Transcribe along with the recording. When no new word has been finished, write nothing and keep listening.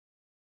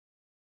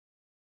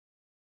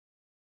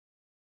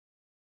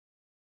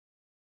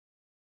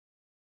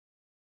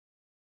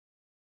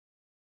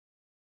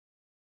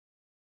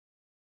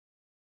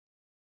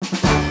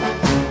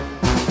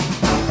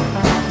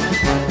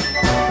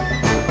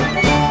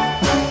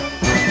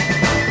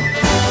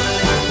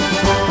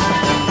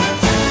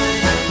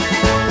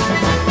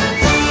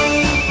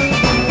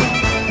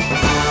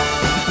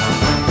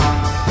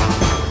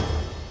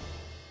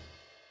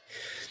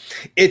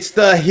It's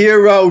the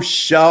Hero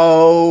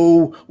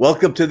Show.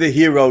 Welcome to the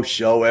Hero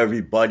Show,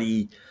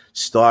 everybody.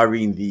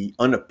 Starring the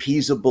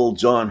unappeasable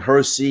John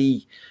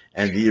Hersey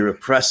and the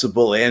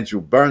irrepressible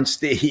Andrew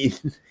Bernstein.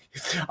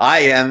 I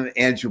am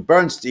Andrew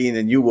Bernstein,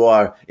 and you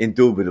are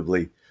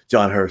indubitably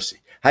John Hersey.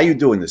 How you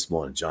doing this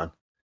morning, John?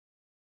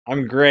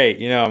 I'm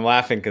great. I'm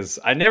laughing because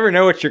I never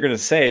know what you're going to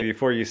say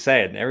before you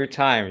say it. And every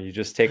time you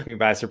just take me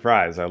by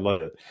surprise. I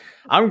love it.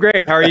 I'm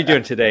great. How are you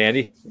doing today,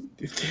 Andy?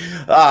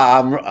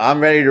 I'm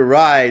ready to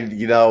ride.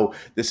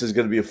 This is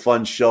going to be a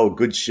fun show,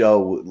 good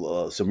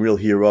show, some real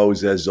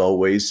heroes as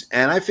always.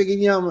 And I figured,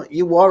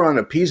 you are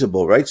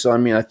unappeasable, right? So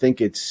I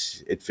think it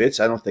fits.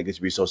 I don't think it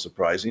should be so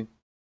surprising.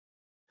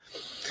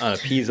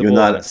 Unappeasable,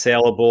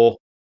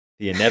 unassailable,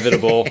 the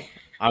inevitable.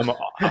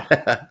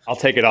 I'll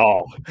take it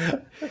all.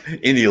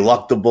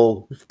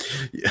 Ineluctable,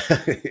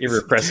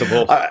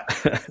 irrepressible.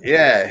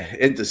 Yeah,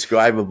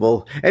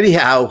 indescribable.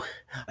 Anyhow,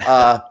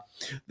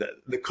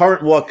 the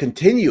current war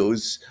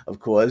continues, of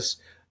course,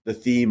 the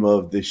theme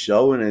of this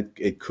show, and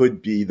it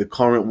could be the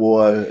current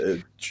war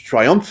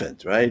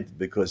triumphant, right?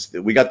 Because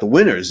we got the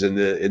winners in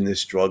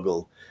this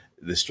struggle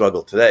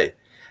today.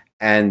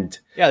 And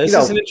yeah, this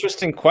is an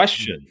interesting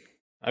question.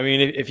 I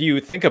mean, if you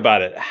think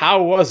about it,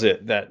 how was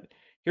it that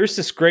here's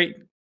this great,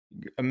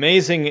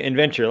 amazing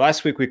inventor?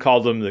 Last week we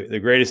called him the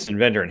greatest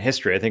inventor in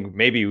history. I think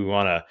maybe we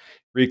want to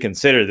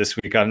reconsider this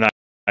week. I'm not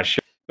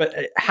sure.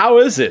 But how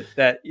is it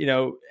that,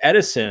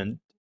 Edison,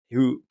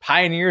 who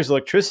pioneers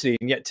electricity,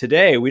 and yet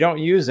today we don't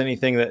use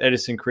anything that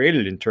Edison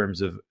created in terms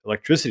of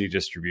electricity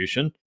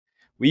distribution.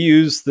 We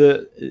use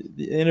the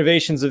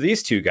innovations of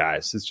these two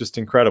guys. It's just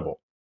incredible.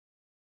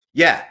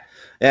 Yeah,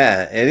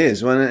 it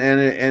is.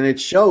 And it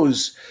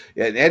shows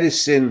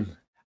Edison,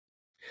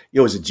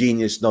 is a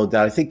genius, no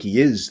doubt. I think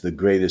he is the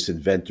greatest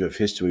inventor of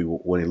history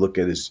when you look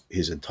at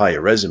his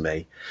entire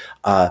resume.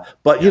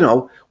 But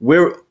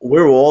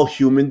we're all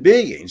human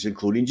beings,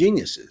 including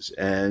geniuses,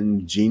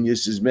 and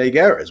geniuses make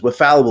errors. We're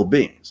fallible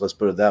beings. Let's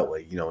put it that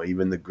way.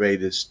 Even the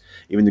greatest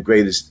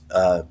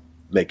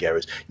make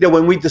errors.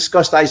 When we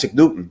discussed Isaac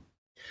Newton,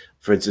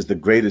 for instance, the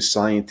greatest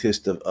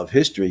scientist of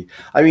history,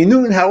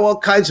 Newton had all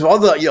kinds of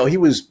other. He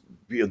was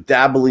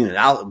dabbling in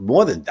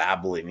more than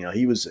dabbling.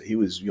 He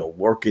was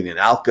working in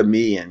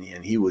alchemy, and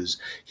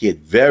he had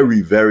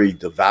very, very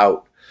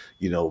devout,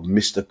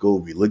 mystical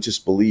religious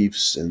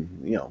beliefs,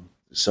 and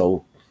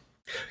so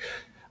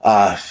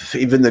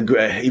even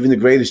the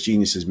greatest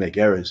geniuses make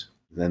errors,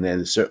 and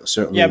then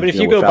certainly yeah. But if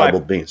you go by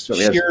beings.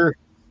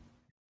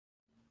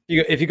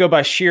 If you go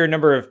by sheer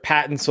number of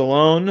patents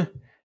alone,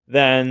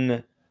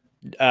 then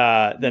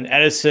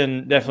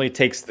Edison definitely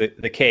takes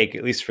the cake,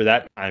 at least for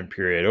that time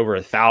period, over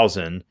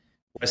 1,000.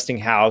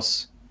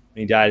 Westinghouse,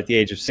 when he died at the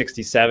age of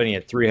 67, he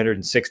had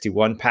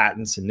 361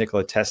 patents, and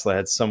Nikola Tesla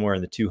had somewhere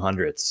in the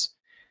 200s.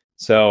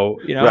 So,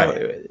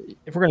 right.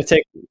 If we're going to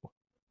take, we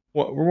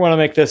want to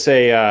make this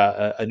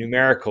a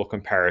numerical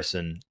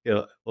comparison,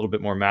 a little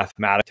bit more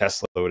mathematical.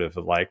 Tesla would have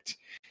liked,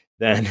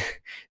 then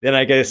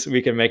I guess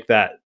we can make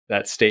that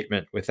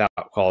statement without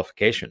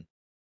qualification.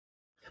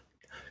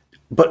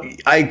 But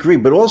I agree.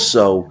 But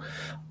also,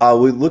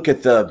 we look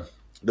at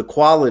the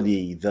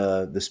quality,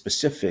 the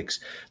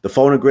specifics, the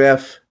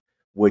phonograph,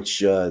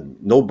 which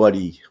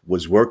nobody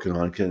was working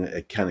on.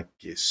 It kind of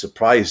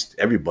surprised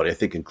everybody, I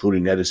think,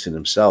 including Edison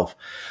himself.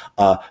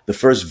 The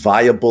first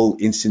viable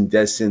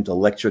incandescent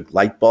electric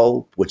light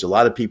bulb, which a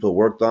lot of people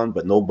worked on,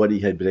 but nobody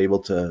had been able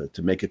to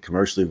make it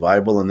commercially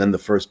viable. And then the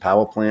first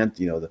power plant,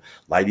 the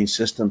lighting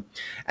system,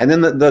 and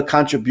then the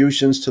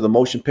contributions to the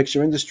motion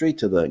picture industry,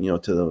 to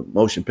the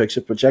motion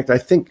picture project. I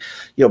think,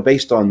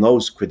 based on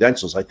those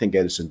credentials, I think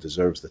Edison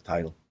deserves the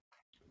title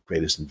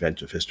greatest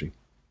inventor of history.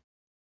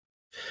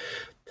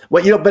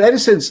 Well, but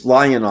Edison's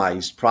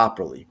lionized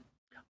properly,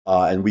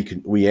 and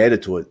we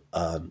added to it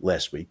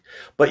last week.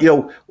 But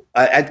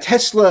at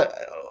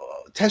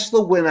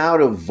Tesla went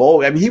out of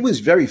vogue. He was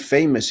very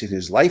famous in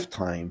his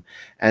lifetime,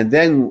 and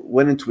then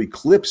went into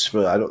eclipse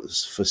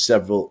for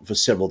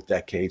several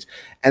decades.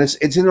 And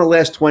it's in the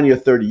last 20 or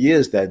 30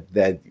 years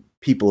that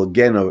people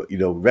again are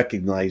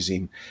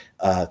recognizing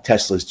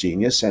Tesla's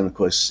genius, and of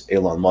course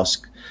Elon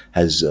Musk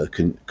has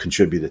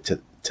contributed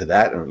to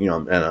that,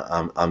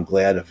 and I'm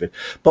glad of it.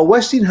 But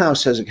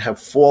Westinghouse have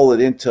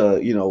fallen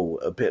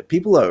into,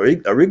 people are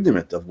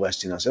ignorant of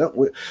Westinghouse. A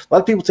lot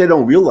of people today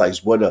don't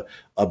realize what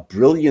a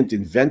brilliant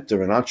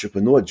inventor and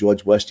entrepreneur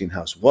George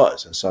Westinghouse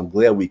was, and so I'm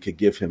glad we could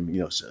give him,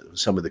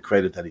 some of the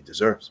credit that he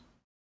deserves.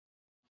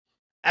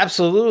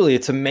 Absolutely.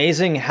 It's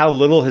amazing how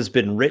little has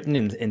been written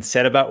and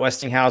said about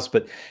Westinghouse.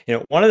 But,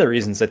 one of the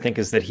reasons I think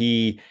is that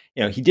he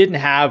didn't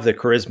have the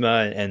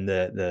charisma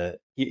and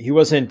he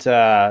wasn't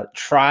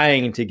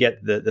trying to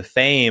get the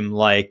fame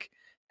like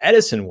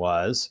Edison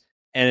was,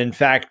 and in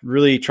fact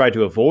really tried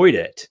to avoid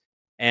it.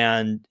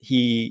 And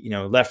he,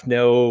 left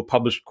no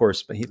published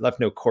he left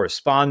no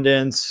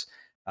correspondence,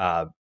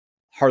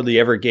 hardly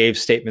ever gave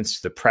statements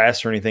to the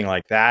press or anything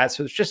like that.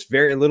 So it's just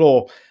very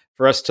little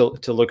for us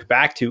to look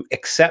back to,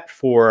 except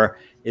for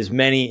his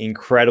many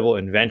incredible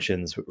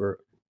inventions,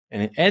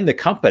 and the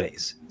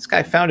companies. This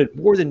guy founded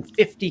more than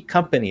 50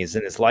 companies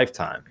in his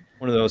lifetime.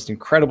 One of the most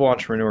incredible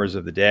entrepreneurs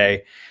of the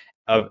day,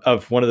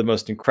 of one of the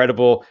most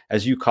incredible,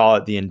 as you call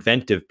it, the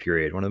inventive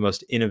period, one of the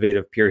most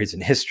innovative periods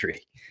in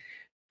history.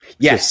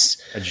 Yes,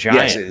 just a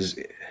giant. Yes,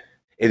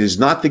 it is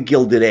not the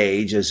Gilded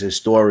Age, as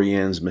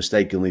historians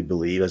mistakenly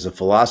believe. As a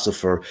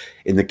philosopher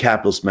in the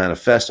Capitalist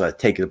Manifesto, I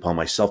take it upon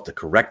myself to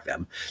correct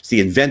them. It's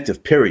the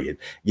inventive period,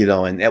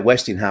 and at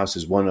Westinghouse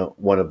is one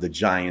of the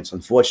giants.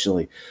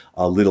 Unfortunately,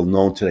 little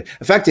known today.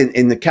 In fact,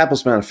 in the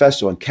Capitalist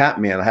Manifesto on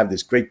Catman, I have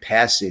this great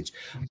passage,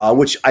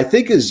 which I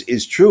think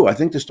is true. I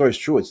think the story is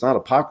true. It's not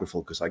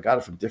apocryphal because I got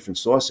it from different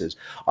sources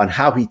on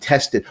how he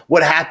tested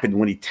what happened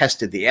when he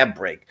tested the air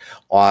brake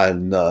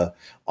on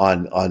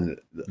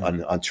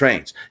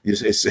trains.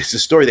 It's a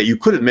story that you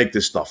couldn't make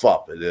this stuff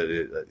up.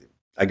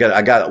 I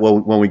got. Well,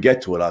 when we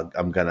get to it,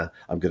 I'm gonna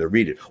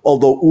read it.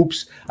 Although,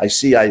 oops, I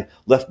see I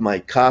left my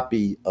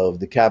copy of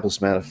the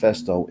Capitalist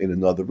Manifesto in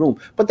another room,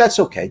 but that's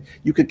okay.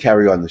 You could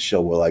carry on the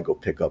show while I go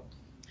pick up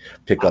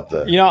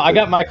the. I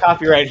got my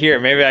copy right here.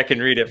 Maybe I can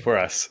read it for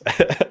us.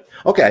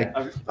 Okay.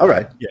 All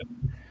right. Yeah.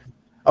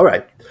 All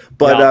right.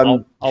 But yeah,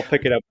 I'll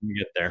pick it up when we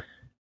get there.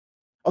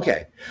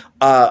 Okay.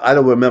 I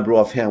don't remember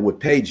offhand what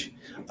page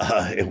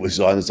it was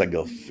on. It's like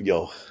a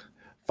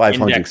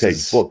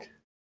 500-page book.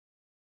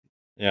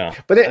 Yeah.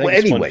 But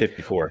anyway,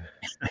 154.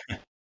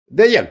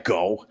 There you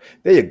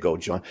go,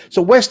 John.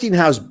 So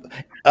Westinghouse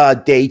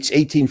dates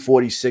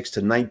 1846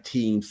 to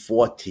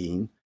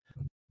 1914.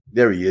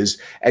 There he is,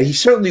 and he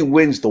certainly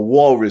wins the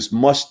walrus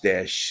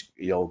mustache,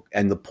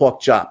 and the pork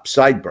chop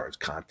sideburns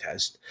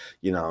contest.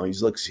 He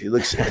looks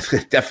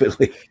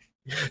definitely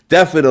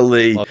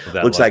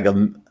looks like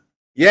a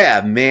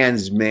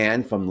man's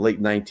man from the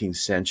late 19th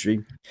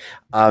century.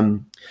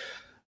 So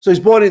he's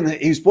born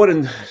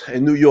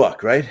in New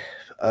York, right?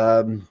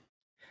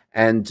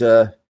 There's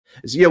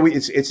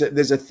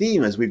a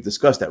theme, as we've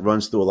discussed, that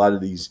runs through a lot of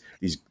these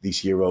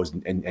heroes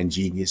and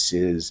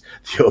geniuses,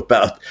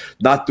 about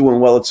not doing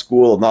well at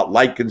school, or not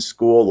liking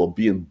school, or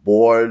being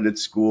bored at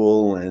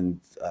school. And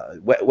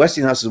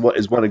Westinghouse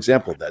is one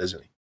example of that,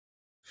 isn't he?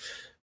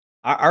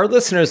 Our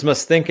listeners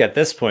must think at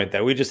this point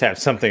that we just have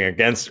something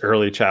against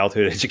early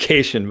childhood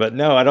education, but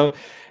no, I don't.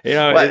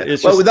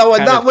 It's just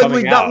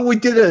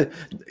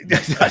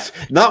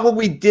not when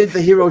we did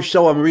the hero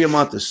show on Maria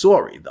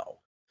Montessori, though.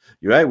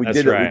 You're right. We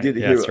did a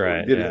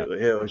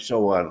hero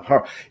show on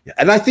her,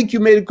 and I think you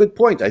made a good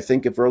point. I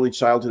think if early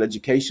childhood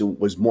education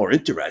was more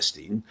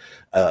interesting,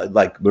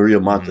 like Maria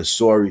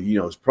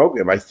Montessori's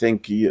program, I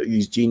think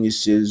these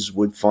geniuses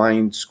would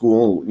find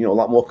school, a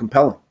lot more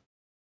compelling.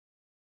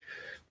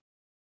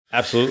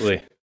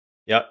 Absolutely.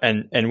 Yeah.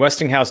 And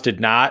Westinghouse did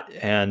not.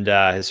 And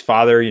his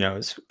father,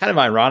 it's kind of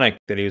ironic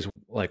that he was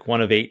like one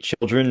of 8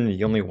 children,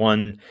 the only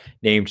one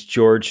named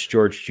George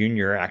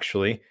Jr.,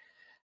 actually.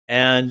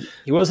 And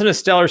he wasn't a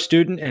stellar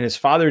student, and his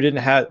father didn't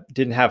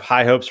have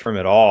high hopes for him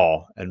at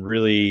all, and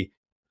really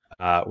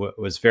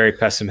was very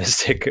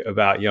pessimistic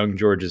about young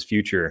George's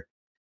future.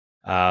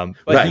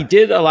 But he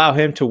did allow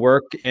him to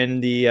work in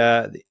the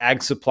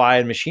ag supply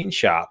and machine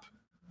shop.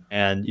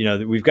 And,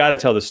 we've got to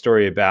tell the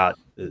story about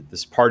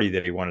this party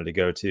that he wanted to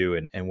go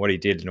to and what he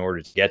did in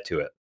order to get to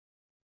it.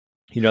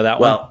 You know that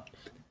one? Well,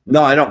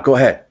 no, I don't. Go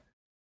ahead.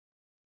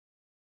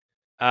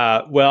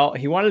 Well,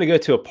 he wanted to go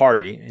to a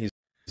party.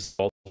 He's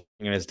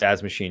in his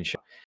dad's machine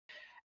shop.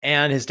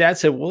 And his dad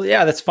said, well,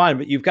 yeah, that's fine,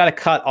 but you've got to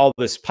cut all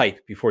this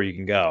pipe before you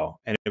can go.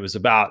 And it was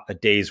about a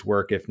day's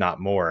work, if not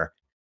more.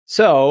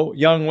 So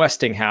young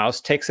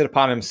Westinghouse takes it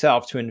upon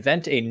himself to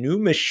invent a new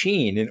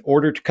machine in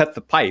order to cut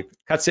the pipe,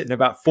 cuts it in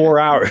about 4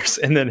 hours,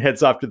 and then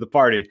heads off to the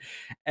party,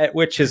 at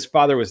which his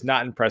father was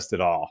not impressed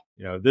at all.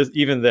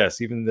 Even this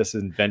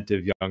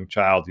inventive young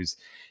child who's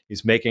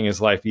making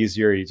his life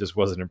easier, he just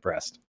wasn't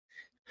impressed.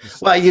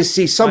 Well, you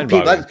see, some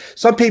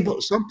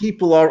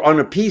people are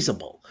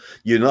unappeasable,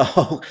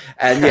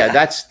 and yeah,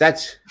 that's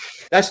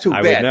too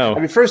bad. I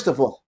mean, first of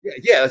all,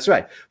 yeah, that's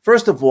right.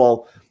 First of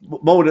all,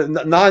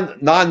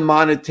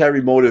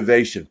 non-monetary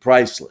motivation,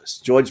 priceless.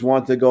 George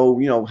wanted to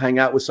go, hang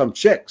out with some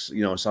chicks,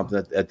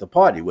 something at the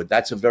party.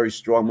 That's a very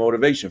strong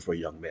motivation for a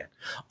young man.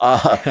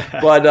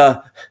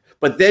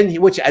 But then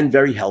and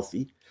very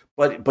healthy.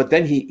 But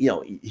then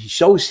he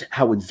shows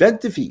how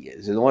inventive he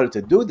is. In order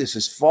to do this,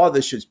 his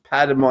father should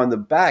pat him on the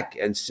back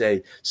and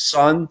say,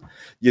 "Son,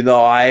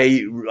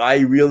 I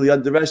really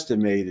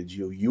underestimated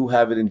you. You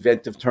have an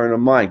inventive turn of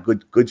mind.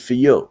 Good for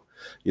you."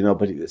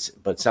 But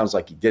it sounds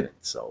like he didn't.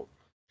 So,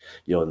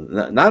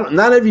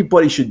 not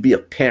everybody should be a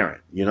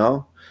parent.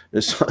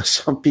 There's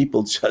some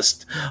people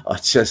just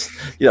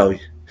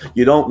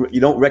you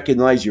don't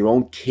recognize your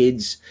own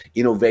kid's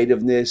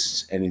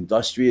innovativeness and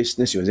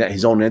industriousness,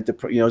 his own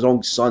enterprise, his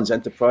own son's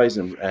enterprise,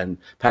 and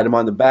pat him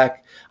on the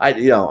back.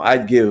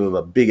 I'd give him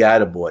a big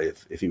attaboy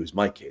if he was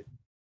my kid.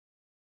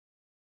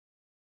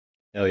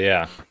 Hell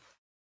yeah.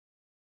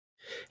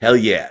 Hell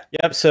yeah.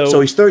 Yep. So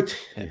he's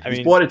 13.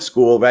 He's born at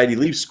school, right? He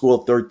leaves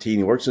school at 13.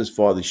 He works in his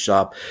father's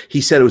shop.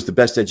 He said it was the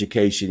best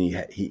education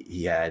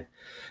he had.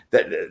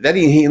 Then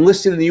he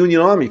enlisted in the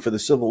Union Army for the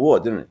Civil War,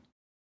 didn't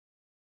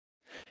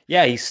he?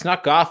 Yeah, he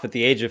snuck off at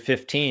the age of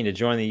 15 to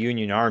join the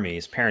Union Army.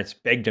 His parents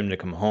begged him to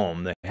come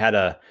home. They had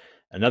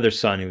another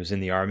son who was in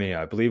the army,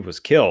 I believe, was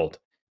killed.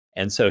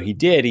 And so he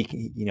did.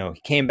 He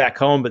came back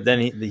home, but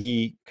then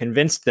he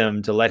convinced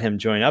them to let him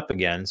join up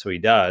again. So he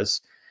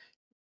does.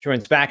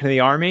 Joins back into the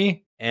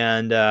army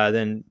and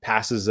then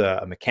passes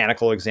a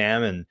mechanical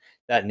exam, and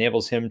that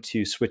enables him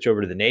to switch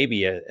over to the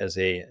Navy as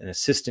an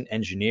assistant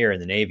engineer in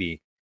the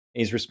Navy.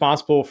 He's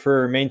responsible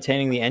for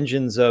maintaining the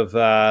engines of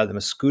the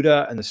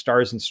Mascuda and the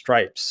Stars and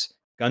Stripes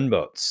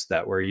gunboats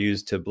that were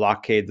used to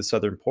blockade the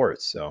southern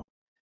ports. So,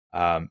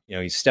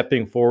 he's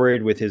stepping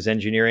forward with his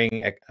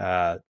engineering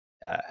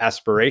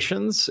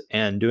aspirations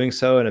and doing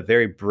so in a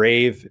very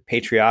brave,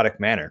 patriotic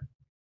manner.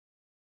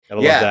 Gotta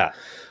love that.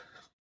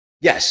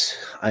 Yes,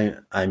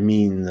 I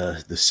mean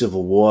the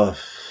Civil War.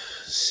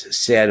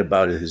 Sad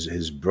about it.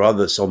 His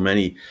brother. So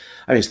many.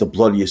 I mean, it's the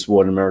bloodiest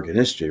war in American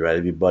history, right?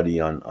 Everybody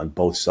on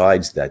both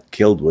sides that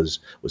killed was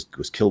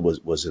killed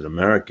was an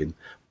American,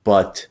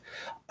 but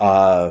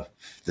the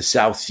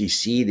South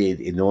seceded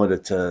in order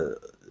to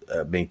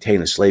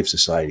maintain a slave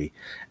society,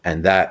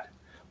 and that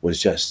was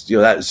just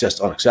that is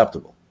just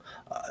unacceptable.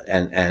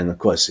 And of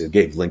course, it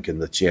gave Lincoln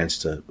the chance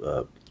to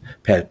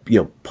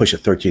push a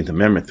 13th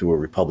Amendment through a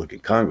Republican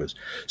Congress.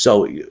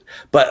 So,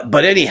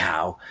 but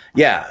anyhow,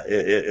 yeah,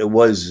 it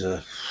was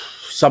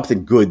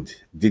something good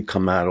did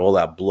come out of all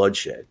that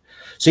bloodshed.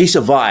 So he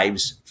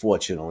survives,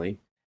 fortunately,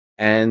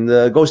 and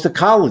goes to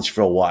college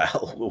for a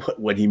while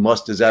when he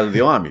musters out of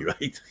the army,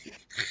 right?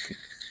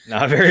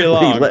 Not very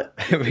long.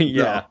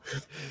 Yeah.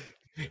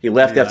 He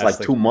left after like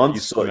 2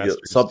 months. So,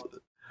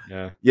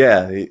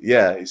 yeah.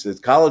 He says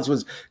college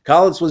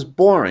was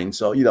boring.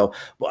 So,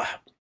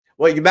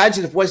 well,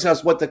 imagine if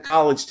Westinghouse went to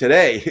college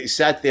today. He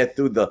sat there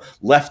through the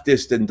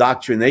leftist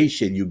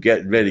indoctrination you get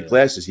in many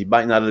classes. He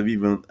might not have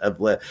even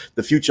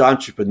the future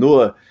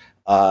entrepreneur,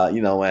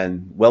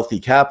 and wealthy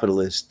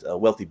capitalist,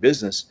 wealthy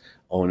business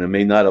owner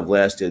may not have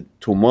lasted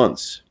 2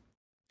 months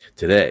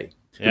today.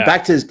 Yeah.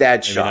 Back to his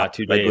dad's shop. Not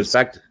 2 days. Goes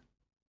back to,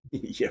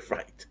 yeah,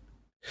 right.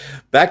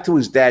 Back to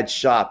his dad's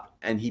shop,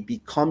 and he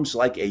becomes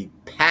like a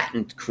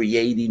patent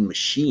creating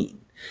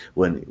machine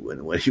when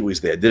he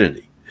was there, didn't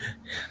he?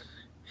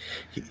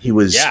 He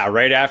was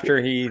right after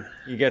he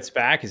gets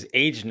back. His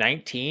age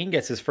 19,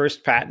 gets his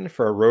first patent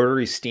for a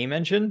rotary steam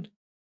engine,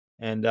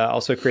 and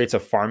also creates a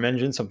farm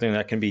engine, something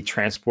that can be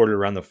transported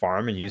around the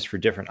farm and used for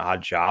different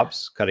odd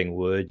jobs, cutting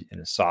wood in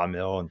a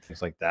sawmill and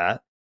things like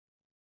that.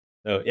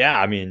 So yeah,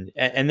 I mean,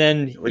 and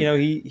then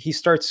he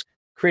starts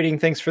creating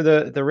things for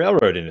the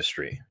railroad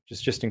industry.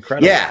 Just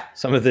incredible. Yeah,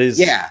 some of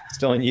these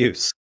still in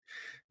use.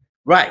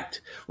 Right.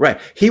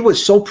 He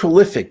was so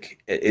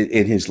prolific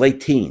in his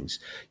late teens,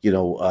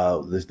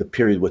 the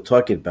period we're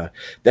talking about,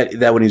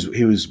 that when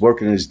he was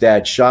working in his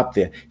dad's shop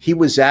there, he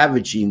was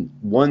averaging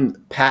one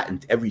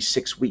patent every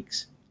 6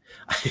 weeks.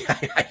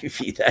 I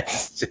mean,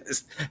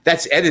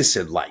 that's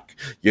Edison-like,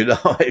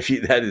 I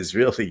mean, that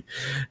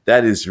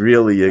is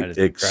really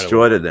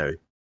extraordinary.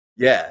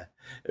 Yeah,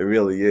 it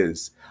really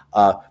is.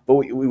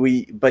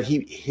 But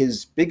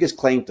his biggest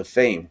claim to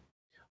fame,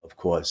 of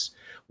course,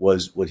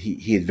 was what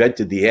he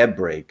invented the air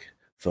brake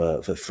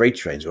for freight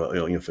trains,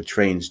 or for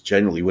trains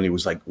generally, when he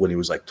was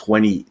like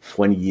 20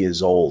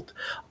 years old.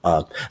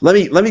 Let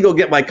me go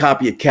get my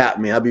copy of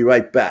Catman. I'll be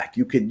right back.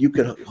 You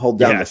could hold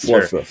down the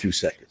floor for a few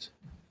seconds.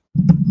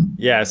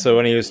 Yeah, so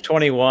when he was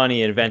 21,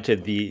 he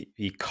invented the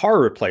car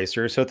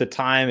replacer. So at the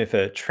time, if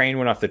a train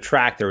went off the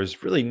track, there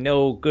was really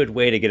no good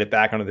way to get it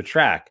back onto the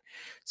track.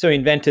 So he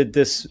invented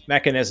this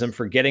mechanism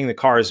for getting the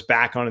cars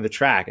back onto the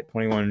track at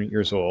 21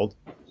 years old.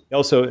 He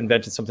also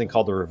invented something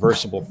called the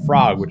reversible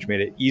frog, which made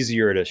it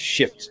easier to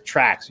shift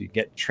tracks. So you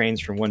get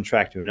trains from one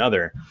track to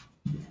another.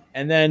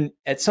 And then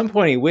at some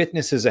point, he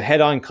witnesses a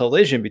head-on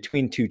collision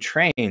between two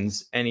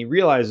trains, and he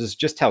realizes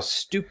just how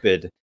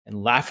stupid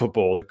and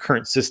laughable the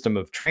current system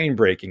of train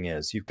braking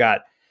is. You've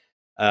got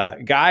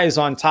guys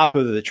on top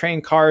of the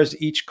train cars.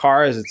 Each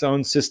car has its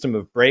own system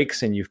of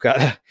brakes, and you've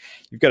got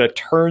to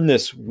turn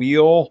this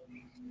wheel,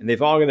 and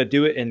they've all got to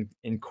do it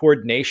in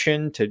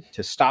coordination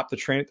to stop the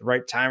train at the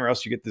right time, or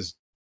else you get this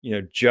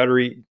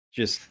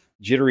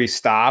jittery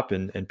stop,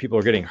 and people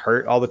are getting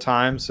hurt all the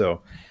time.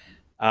 So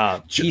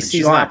he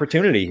sees an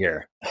opportunity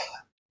here.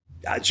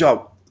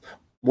 John,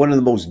 one of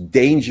the most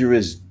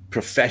dangerous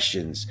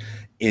professions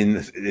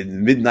in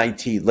mid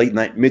to late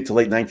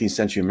 19th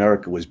century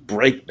America was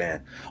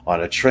brakeman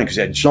on a train, because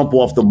they'd jump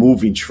off the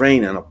moving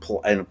train and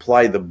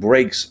apply the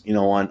brakes,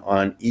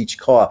 on each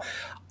car.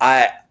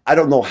 I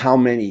don't know how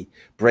many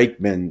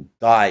brakemen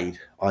died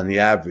on the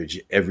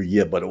average every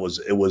year, but it was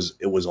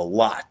a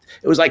lot.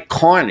 It was like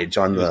carnage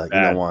on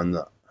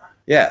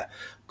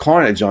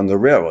carnage on the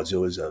railroads. It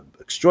was an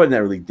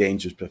extraordinarily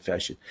dangerous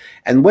profession.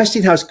 And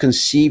Westinghouse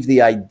conceived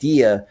the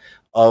idea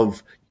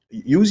of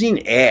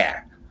using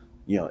air,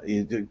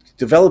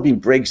 developing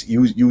brakes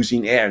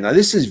using air. Now,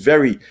 this is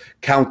very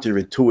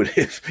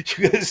counterintuitive.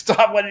 You're going to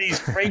start one of these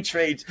freight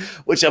trains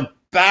which are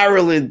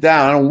barreling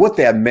down. I don't know what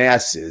their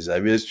mass is. I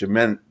mean, it's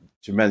tremendous.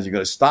 You're going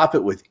to stop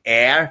it with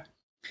air.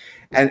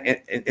 And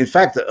in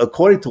fact,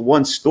 according to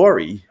one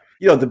story,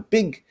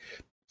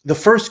 the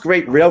first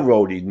great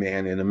railroading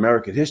man in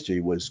American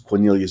history was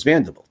Cornelius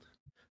Vanderbilt.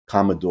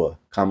 Commodore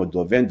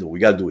Vanderbilt. We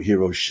got to do a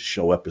hero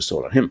show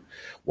episode on him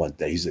one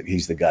day.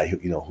 He's the guy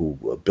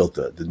who built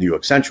the New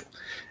York Central,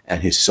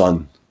 and his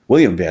son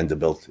William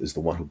Vanderbilt is the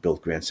one who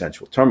built Grand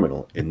Central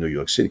Terminal in New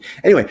York City.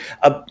 Anyway,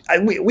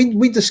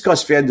 we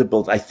discussed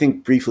Vanderbilt, I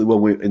think, briefly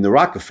when we in the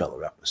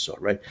Rockefeller episode.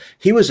 Right?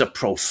 He was a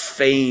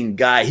profane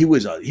guy. He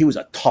was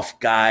a tough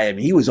guy. I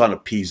mean, he was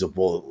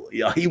unappeasable. He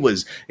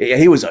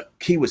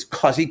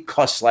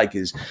cussed like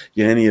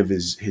any of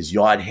his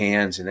yard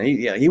hands, and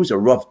he was a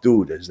rough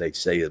dude, as they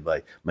say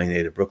by my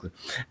native Brooklyn.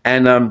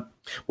 And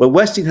well,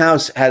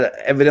 Westinghouse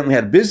evidently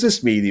had a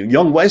business meeting.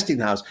 Young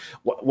Westinghouse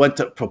went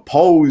to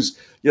propose.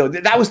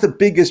 That was the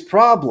biggest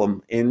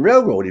problem in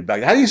railroading back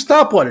then. How do you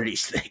stop one of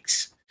these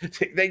things?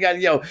 They got,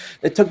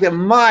 it took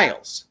them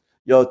miles,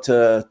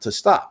 to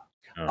stop.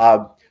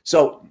 Oh.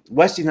 So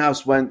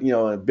Westinghouse went,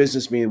 a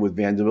business meeting with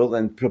Vanderbilt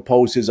and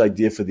proposed his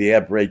idea for the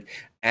air brake.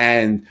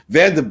 And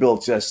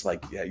Vanderbilt just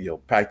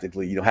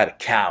practically, had a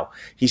cow.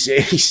 He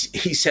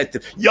said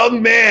to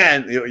young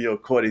man,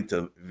 according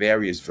to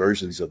various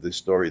versions of this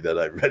story that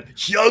I read,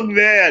 young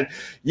man,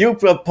 you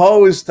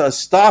propose to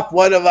stop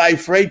one of my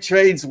freight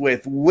trains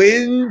with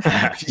wind?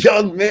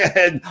 Young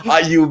man,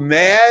 are you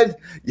mad?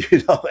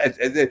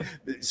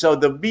 So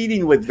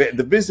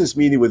the business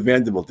meeting with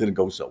Vanderbilt didn't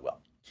go so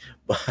well.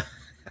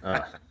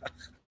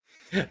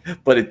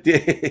 But it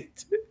did.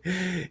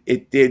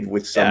 It did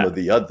with some of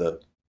the other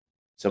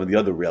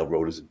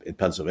railroaders in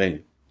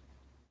Pennsylvania.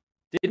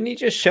 Didn't he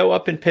just show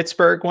up in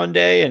Pittsburgh one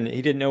day and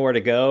he didn't know where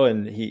to go?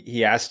 And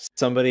he asked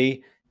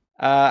somebody,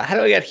 how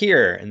do I get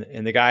here?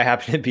 And the guy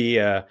happened to be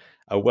a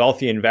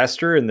wealthy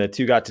investor, and the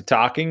two got to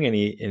talking, and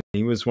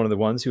he was one of the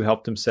ones who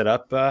helped him set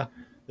up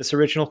this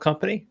original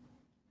company.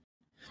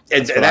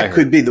 And that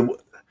could be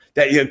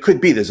it could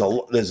be. There's a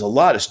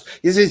lot of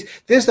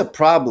there's the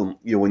problem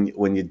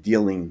when you're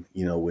dealing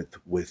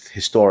with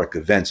historic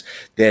events.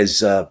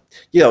 There's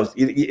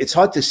it's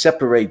hard to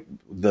separate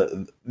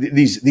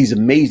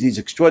these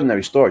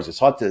extraordinary stories. It's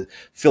hard to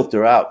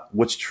filter out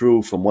what's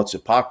true from what's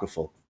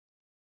apocryphal,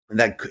 and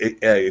that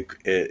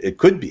it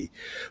could be.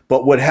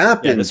 But what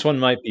happened? Yeah, this one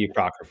might be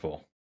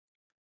apocryphal.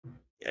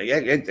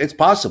 Yeah, it's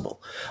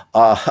possible.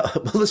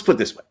 But let's put it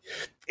this way: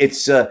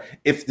 it's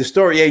if the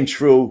story ain't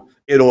true,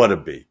 it ought to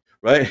be.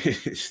 Right?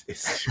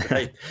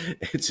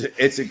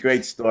 It's a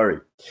great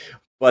story.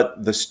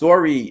 But the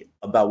story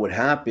about what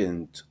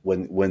happened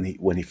when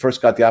he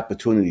first got the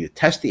opportunity to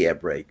test the air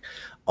brake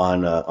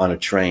on a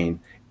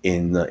train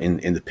in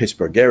the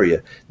Pittsburgh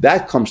area,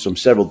 that comes from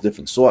several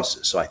different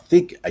sources. So I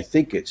think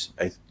it's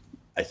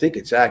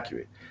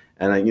accurate.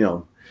 And I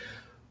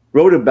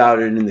wrote about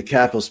it in the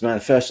Capitalist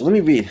Manifesto. Let me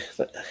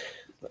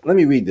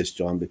read this,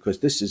 John, because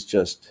this is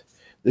just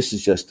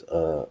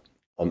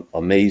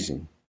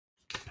amazing.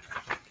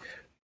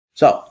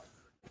 So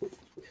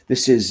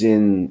this is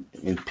in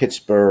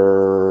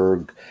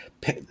Pittsburgh,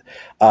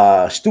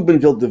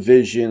 Steubenville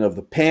Division of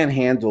the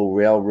Panhandle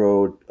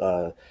Railroad.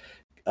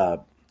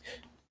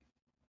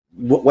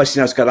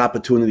 Westinghouse got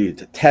opportunity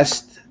to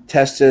test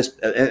this,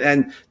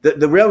 and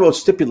the railroad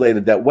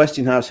stipulated that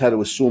Westinghouse had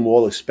to assume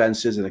all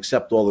expenses and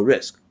accept all the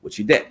risk, which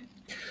he did.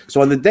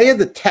 So on the day of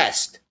the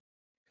test,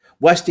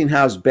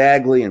 Westinghouse,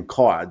 Bagley, and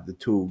Card, the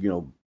two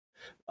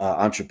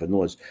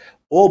entrepreneurs,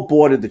 all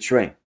boarded the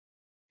train.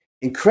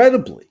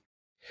 Incredibly,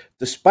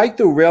 despite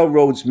the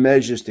railroad's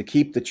measures to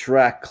keep the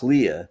track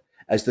clear,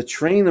 as the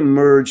train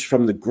emerged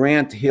from the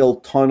Grant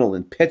Hill Tunnel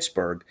in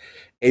Pittsburgh,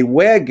 a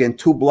wagon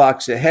 2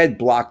 blocks ahead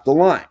blocked the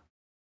line.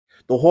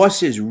 The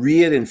horses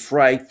reared in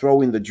fright,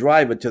 throwing the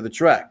driver to the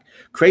track.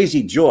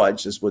 Crazy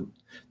George, that's what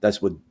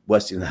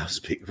Westinghouse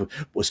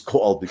was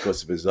called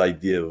because of his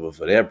idea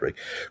of an air brake.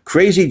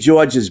 Crazy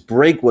George's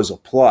brake was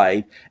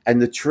applied, and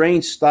the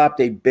train stopped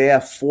a bare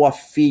 4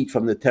 feet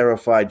from the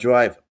terrified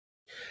driver.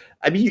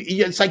 I mean,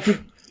 it's like they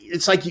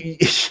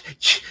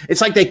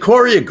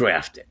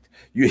choreographed it.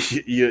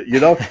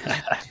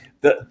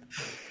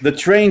 The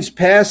train's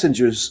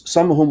passengers,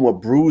 some of whom were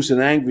bruised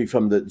and angry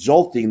from the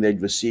jolting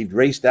they'd received,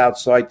 raced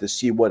outside to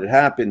see what had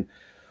happened.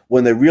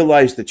 When they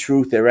realized the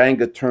truth, their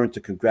anger turned to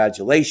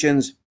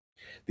congratulations.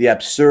 The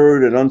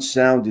absurd and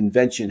unsound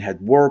invention had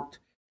worked.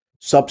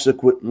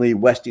 Subsequently,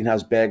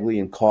 Westinghouse,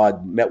 Bagley, and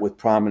Card met with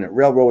prominent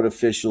railroad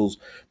officials.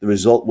 The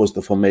result was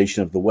the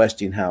formation of the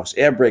Westinghouse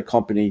Air Brake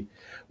Company,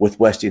 with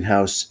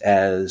Westinghouse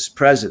as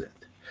president.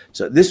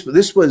 So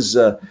this was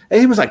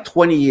he was like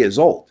 20 years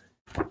old,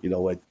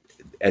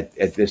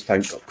 at this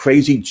time.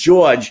 Crazy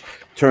George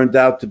turned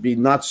out to be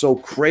not so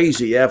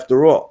crazy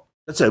after all.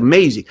 That's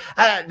amazing.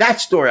 That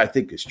story I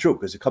think is true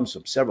because it comes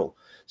from several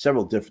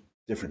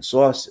different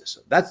sources.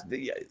 That's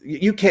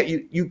you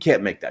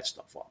can't make that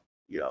stuff up.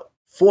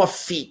 4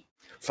 feet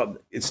from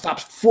it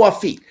stops 4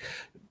 feet.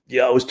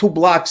 It was 2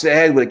 blocks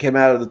ahead when it came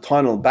out of the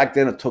tunnel. Back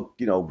then, it took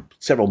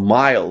several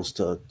miles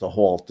to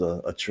halt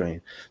a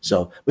train.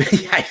 So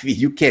I mean,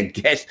 you can't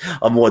get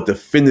a more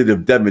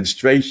definitive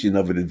demonstration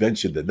of an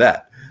invention than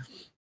that.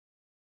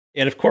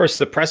 And of course,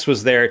 the press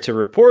was there to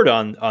report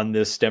on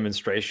this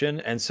demonstration,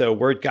 and so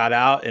word got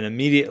out, and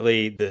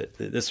immediately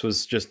this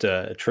was just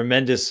a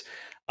tremendous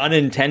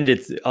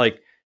unintended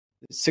like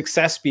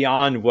success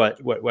beyond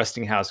what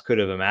Westinghouse could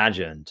have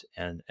imagined,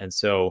 and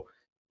so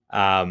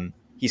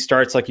he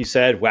starts, like you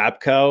said,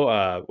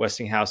 WABCO,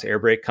 Westinghouse Air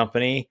Brake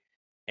Company,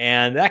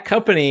 and that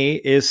company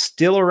is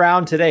still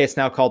around today. It's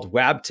now called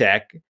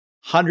Wabtec,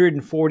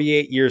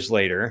 148 years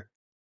later,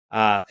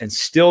 and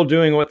still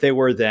doing what they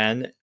were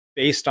then,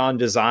 based on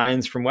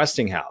designs from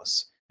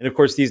Westinghouse. And of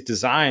course, these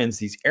designs,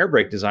 these air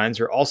brake designs,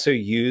 are also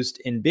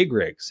used in big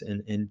rigs,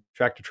 in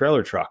tractor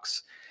trailer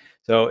trucks.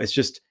 So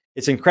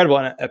it's incredible.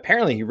 And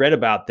apparently he read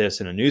about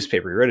this in a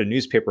newspaper. He read a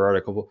newspaper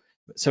article.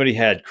 Somebody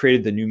had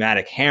created the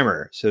pneumatic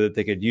hammer so that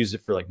they could use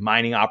it for like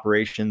mining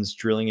operations,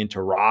 drilling into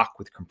rock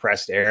with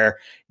compressed air.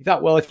 He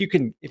thought, well, if you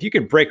can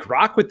break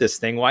rock with this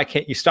thing, why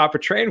can't you stop a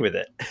train with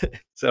it?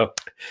 So,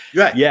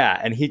 right. Yeah.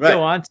 And he'd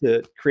go on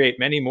to create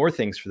many more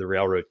things for the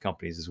railroad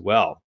companies as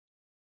well.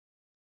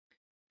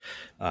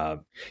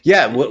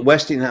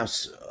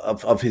 Westinghouse,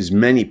 of his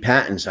many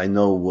patents, I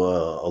know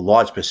a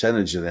large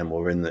percentage of them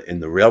were in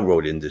the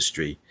railroad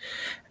industry,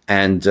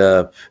 and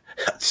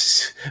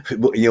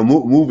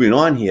moving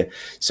on here.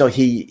 So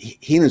he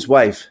and his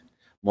wife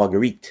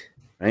Marguerite,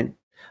 right?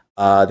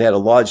 They had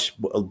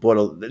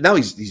now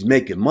he's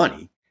making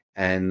money,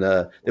 and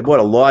they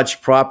bought a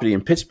large property in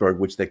Pittsburgh,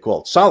 which they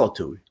called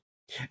Solitude.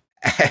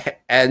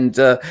 And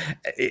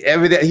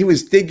everything he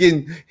was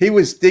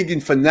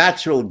digging for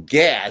natural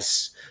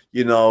gas,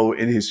 in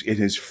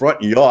his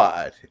front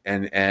yard,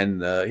 and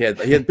he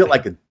had built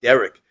like a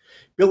derrick,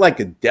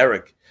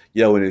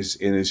 in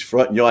his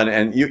front yard,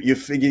 and you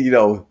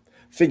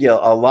figure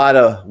a lot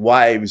of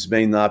wives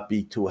may not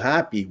be too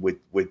happy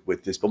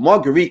with this, but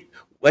Marguerite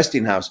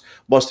Westinghouse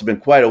must have been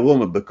quite a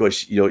woman, because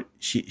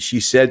she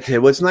said to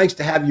him, "Well, it's nice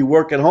to have you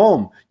work at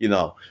home,"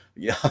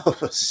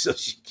 so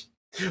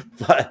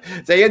but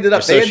they ended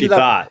up. She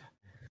thought.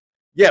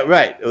 Yeah,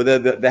 right.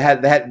 They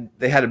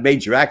had a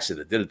major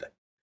accident, didn't they?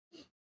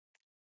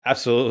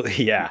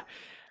 Absolutely, yeah.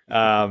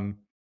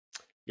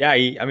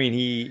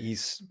 He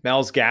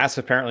smells gas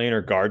apparently in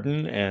her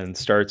garden and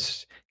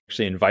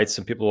actually invites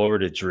some people over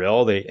to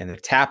drill. They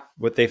tap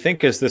what they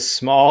think is this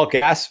small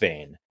gas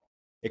vein,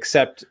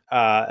 except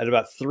at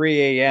about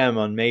 3 a.m.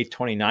 on May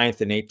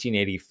 29th in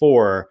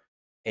 1884,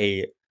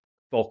 a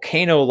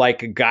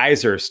volcano-like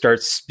geyser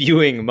starts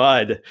spewing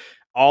mud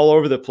all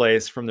over the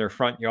place from their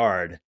front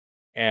yard,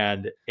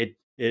 and it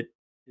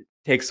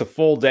takes a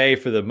full day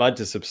for the mud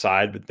to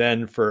subside, but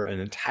then for an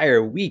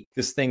entire week,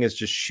 this thing is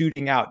just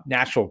shooting out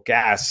natural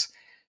gas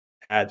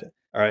at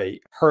a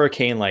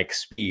hurricane-like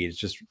speed. It's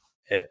just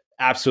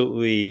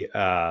absolutely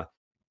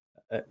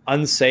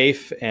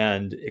unsafe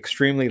and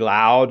extremely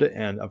loud,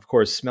 and of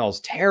course smells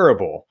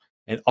terrible.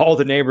 And all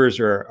the neighbors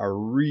are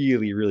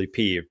really, really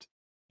peeved.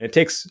 And it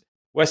takes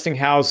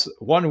Westinghouse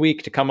 1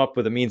 week to come up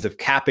with a means of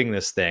capping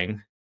this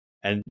thing.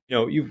 And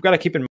you've got to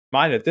keep in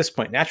mind at this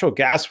point, natural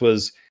gas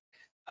was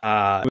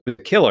a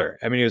killer.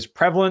 I mean, it was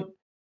prevalent,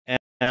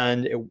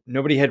 and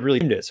nobody had really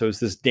named it. So it was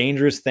this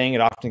dangerous thing.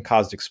 It often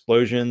caused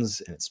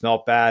explosions, and it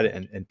smelled bad,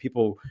 and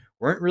people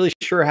weren't really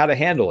sure how to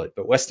handle it.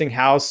 But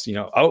Westinghouse,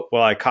 oh,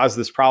 well, I caused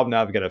this problem.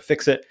 Now I've got to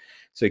fix it.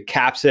 So he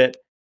caps it.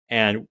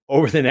 And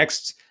over the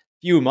next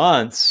few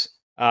months,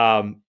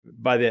 by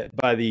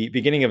the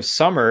beginning of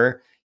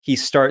summer, he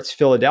starts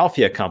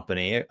Philadelphia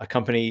Company, a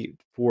company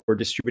for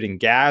distributing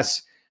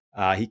gas.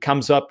 He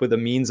comes up with a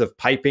means of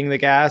piping the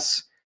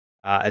gas.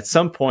 At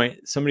some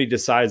point, somebody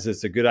decides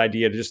it's a good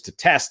idea to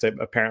test it,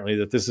 apparently,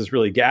 that this is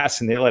really gas,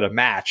 and they light a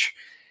match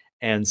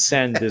and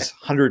send this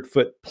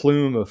 100-foot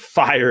plume of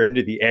fire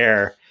into the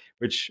air,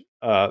 which,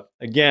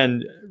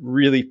 again,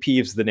 really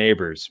peeves the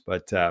neighbors.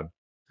 But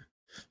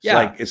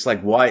it's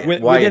like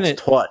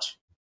Wyatt's torch.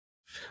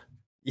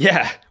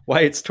 Yeah,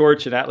 Wyatt's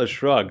torch and Atlas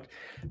Shrugged.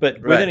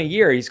 But within a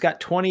year, he's got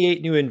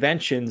 28 new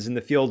inventions in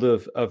the field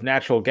of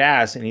natural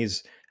gas, and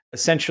he's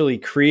essentially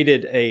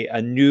created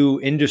a new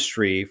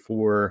industry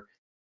for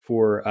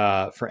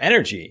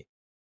energy,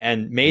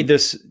 and made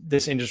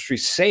this industry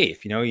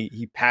safe.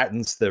 He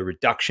patents the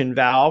reduction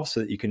valve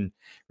so that you can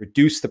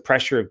reduce the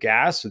pressure of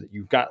gas, so that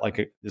you've got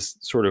like this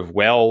sort of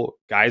well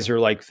geyser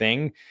like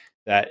thing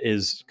that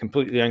is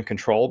completely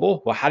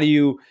uncontrollable. Well, how do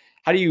you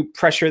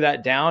pressure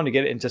that down to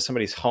get it into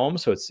somebody's home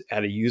so it's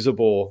at a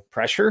usable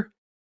pressure?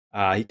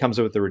 He comes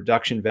up with the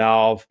reduction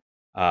valve.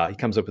 He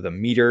comes up with a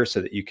meter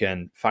so that you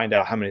can find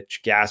out how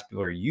much gas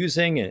people are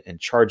using and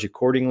charge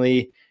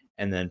accordingly,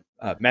 and then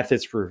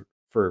methods for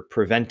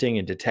preventing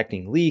and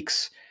detecting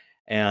leaks,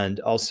 and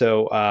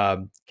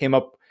also came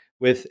up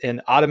with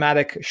an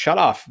automatic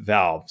shutoff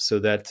valve so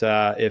that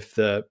if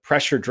the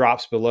pressure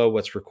drops below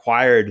what's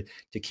required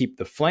to keep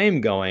the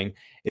flame going,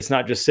 it's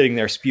not just sitting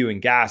there spewing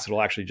gas.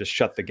 It'll actually just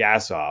shut the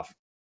gas off.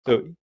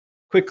 So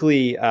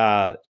quickly,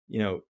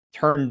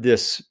 turned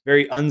this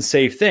very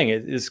unsafe thing.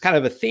 It's kind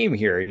of a theme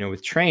here,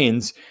 with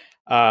trains,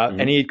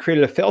 and he had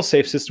created a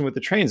fail-safe system with the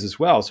trains as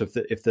well. So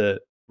if the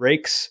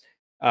brakes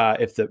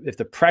if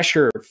the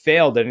pressure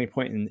failed at any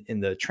point in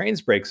the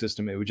train's brake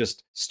system, it would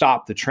just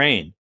stop the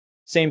train.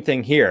 Same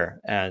thing here.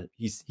 And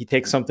he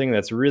takes something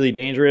that's really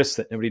dangerous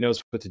that nobody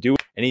knows what to do,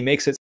 and he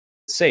makes it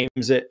safe,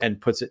 it,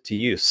 and puts it to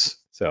use.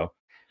 So,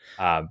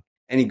 and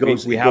he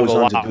we have goes a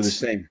on lot to do the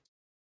same.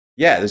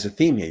 Yeah, there's a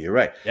theme here. You're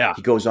right. Yeah.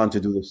 He goes on to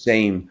do the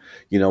same,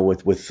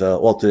 with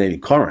alternating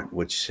current,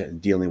 which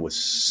dealing with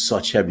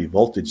such heavy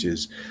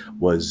voltages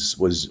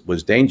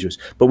was dangerous.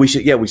 But we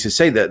should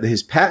say that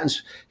his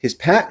patents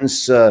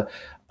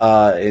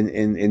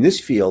in this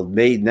field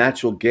made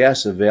natural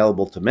gas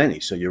available to many.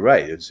 So you're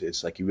right.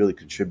 It's like he really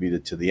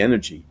contributed to the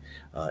energy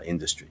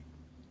industry.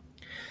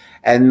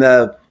 And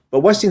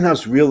but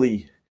Westinghouse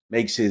really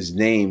makes his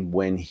name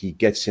when he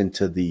gets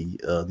into the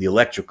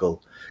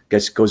electrical,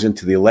 goes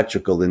into the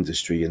electrical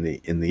industry in the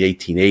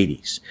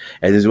 1880s.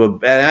 And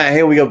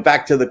here we go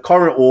back to the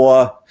current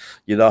war,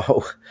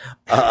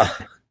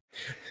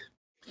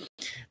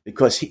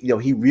 because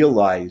he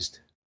realized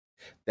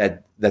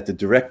that the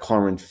direct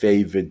current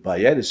favored by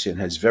Edison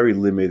has very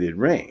limited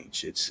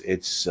range.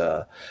 It's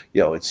about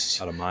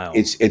a mile.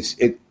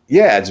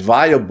 It's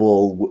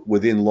viable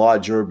within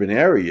large urban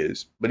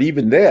areas, but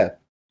even there,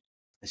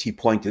 as he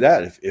pointed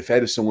out, if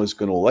Edison was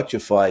going to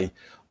electrify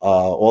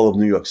all of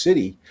New York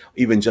City,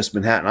 even just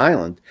Manhattan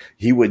Island,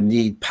 he would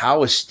need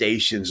power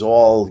stations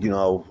all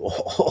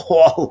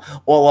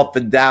up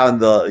and down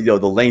the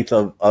length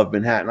of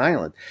Manhattan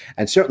Island,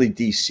 and certainly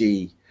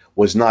D.C.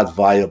 was not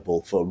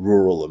viable for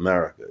rural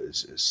America.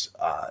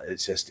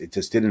 It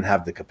just didn't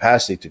have the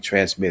capacity to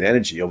transmit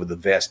energy over the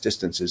vast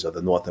distances of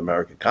the North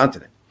American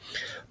continent.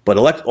 But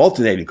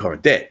alternating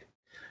current did.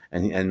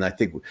 And I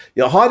think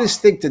the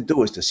hardest thing to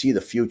do is to see the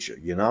future,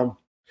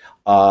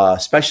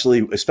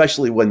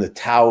 especially when the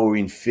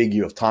towering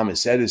figure of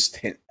Thomas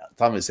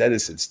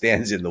Edison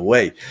stands in the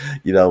way,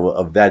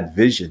 of that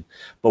vision.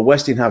 But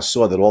Westinghouse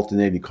saw that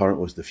alternating current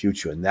was the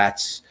future, and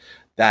that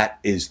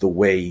is the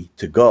way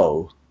to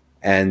go.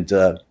 And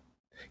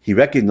he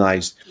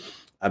recognized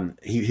he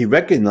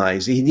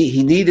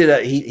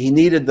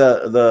needed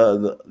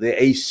the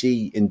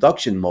AC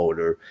induction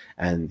motor,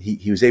 and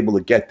he was able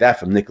to get that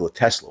from Nikola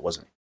Tesla,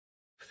 wasn't he?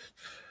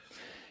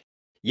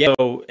 Yeah,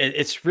 so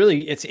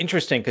it's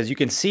interesting because you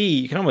can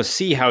almost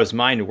see how his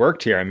mind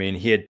worked here. I mean,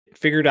 he had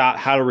figured out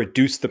how to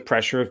reduce the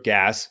pressure of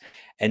gas,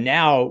 and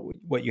now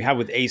what you have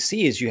with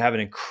AC is you have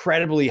an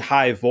incredibly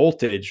high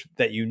voltage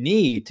that you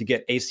need to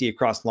get AC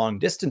across long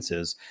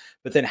distances.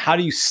 But then how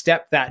do you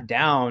step that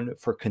down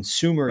for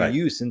consumer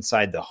use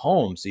inside the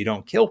home so you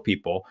don't kill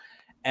people?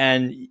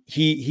 And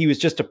he was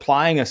just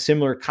applying a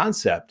similar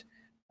concept.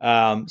 So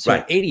in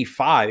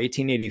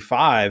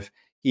 1885,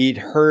 he'd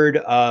heard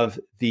of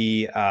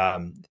he'd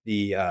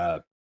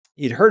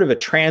heard of a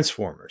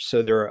transformer.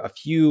 So there are a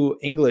few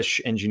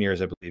English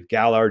engineers, I believe,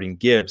 Gallard and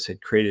Gibbs,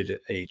 had created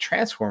a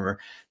transformer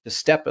to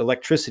step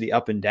electricity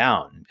up and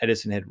down.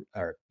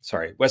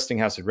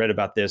 Westinghouse had read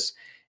about this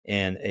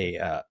in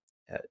a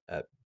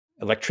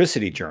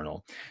electricity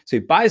journal. So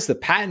he buys the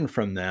patent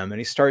from them, and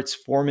he starts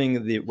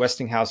forming the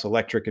Westinghouse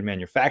Electric and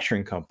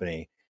Manufacturing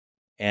Company.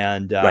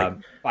 And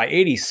by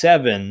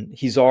 87,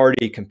 he's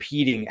already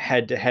competing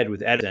head to head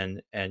with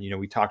Edison. And,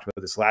 we talked about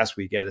this last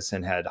week.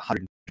 Edison had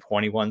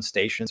 121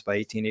 stations by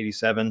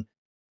 1887,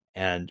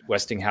 and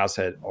Westinghouse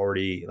had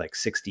already like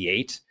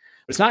 68.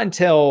 But it's not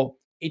until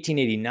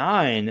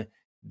 1889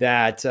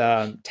 that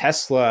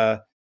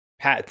Tesla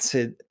patents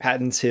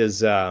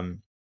his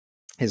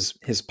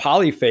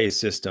polyphase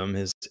system,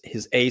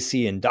 his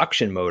AC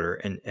induction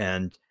motor,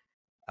 and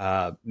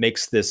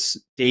makes this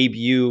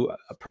debut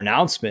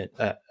pronouncement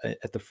at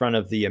the front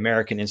of the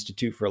American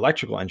Institute for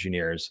Electrical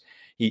Engineers.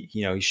 He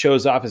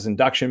shows off his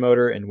induction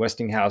motor, and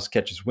Westinghouse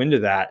catches wind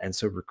of that, and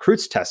so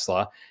recruits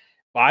Tesla,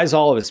 buys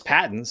all of his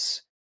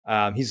patents.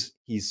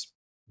 He's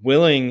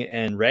willing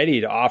and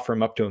ready to offer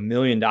him up to $1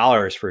 million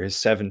for his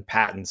 7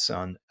 patents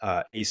on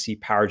AC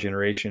power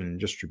generation and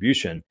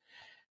distribution.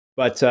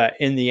 But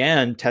in the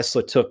end,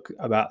 Tesla took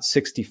about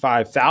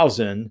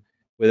 $65,000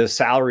 with a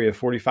salary of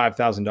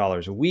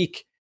 $45,000 a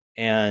week.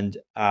 And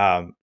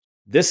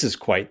this is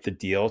quite the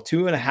deal: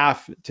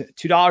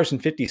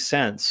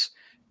 $2.50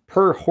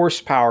 per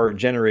horsepower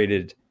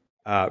generated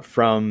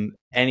from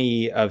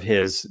any of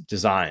his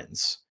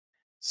designs.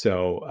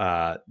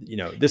 So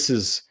this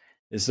is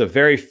a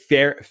very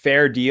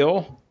fair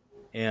deal,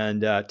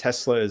 and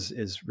Tesla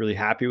is really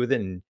happy with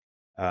it. And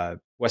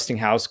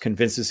Westinghouse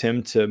convinces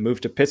him to move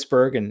to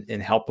Pittsburgh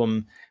and help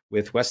him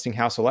with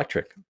Westinghouse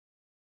Electric.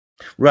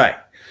 Right.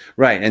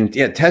 And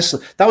yeah, Tesla,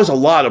 that was a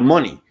lot of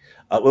money.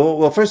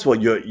 Well, first of all,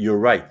 you're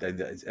right.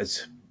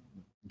 It's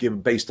given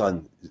based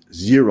on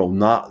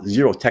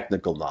zero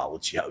technical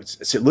knowledge.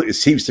 It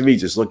seems to me,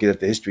 just looking at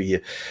the history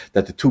here,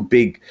 that the two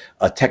big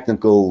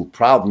technical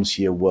problems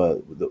here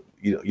were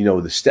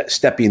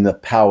stepping the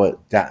power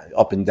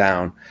up and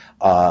down,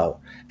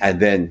 and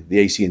then the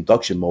AC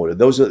induction motor.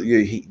 Those are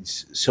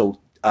so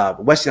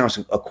Westinghouse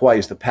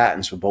acquires the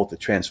patents for both the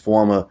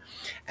transformer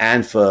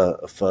and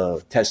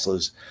for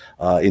Tesla's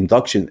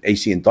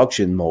AC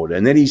induction motor,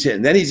 and then he's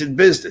in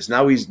business.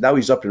 Now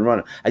he's up and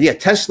running. And yeah,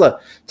 Tesla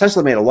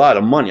made a lot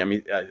of money. I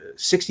mean,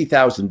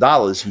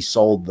 $60,000 he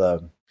sold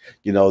the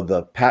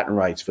patent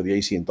rights for the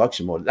AC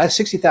induction motor. That's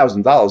 $60,000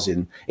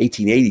 in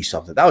 1880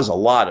 something. That was a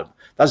lot of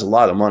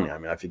money. I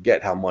mean, I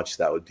forget how much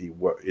that would be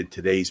in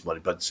today's money,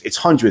 but it's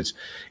hundreds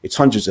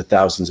of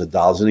thousands of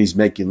dollars, and he's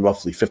making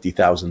roughly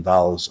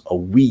 $50,000 a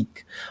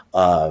week.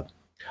 That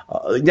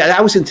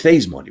was in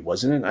today's money,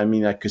 wasn't it? I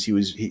mean, because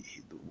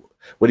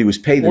what he was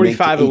paid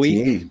 45 in a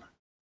week.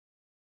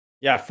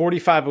 Yeah,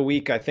 45 a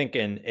week. I think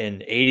in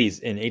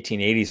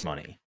 1880s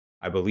money,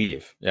 I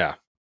believe. Yeah.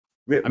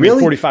 Really? I mean,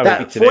 45 a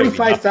week today.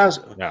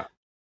 45,000. Yeah.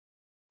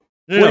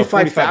 No,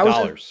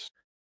 $45,000.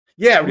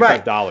 Yeah,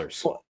 right.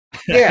 $45.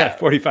 Yeah,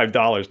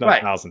 $45, not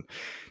right. thousand,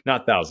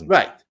 not thousand.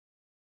 Right.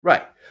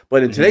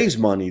 But in today's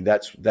money,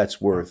 that's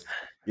worth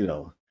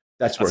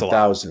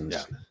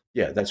thousands.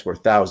 Yeah, that's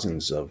worth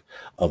thousands of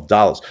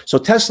dollars. So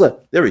Tesla,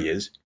 there he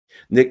is,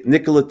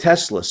 Nikola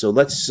Tesla. So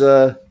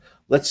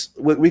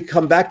we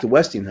come back to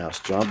Westinghouse,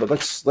 John, but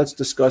let's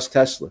discuss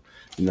Tesla,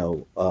 a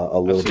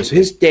little bit. So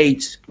his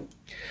dates,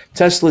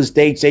 Tesla's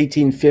dates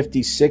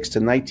 1856 to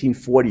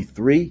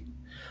 1943.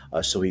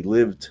 So he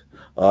lived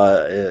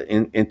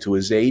into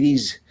his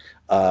 80s.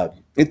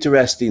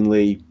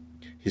 Interestingly,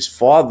 his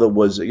father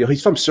was,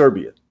 he's from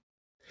Serbia,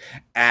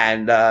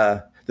 and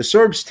the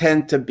Serbs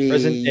tend to be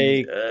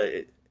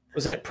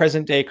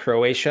present day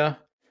Croatia.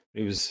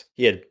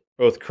 He had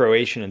both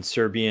Croatian and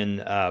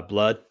Serbian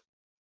blood.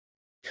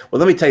 Well,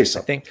 let me tell you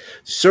something. I think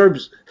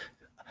Serbs,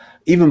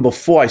 even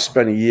before I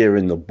spent a year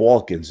in the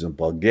Balkans in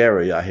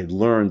Bulgaria, I had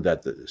learned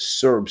that the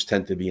Serbs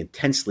tend to be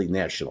intensely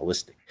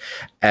nationalistic,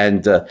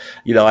 and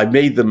I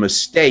made the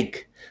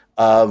mistake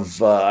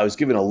of I was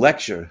giving a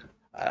lecture.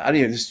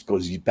 This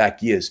goes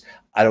back years.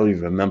 I don't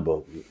even remember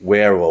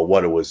where or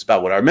what it was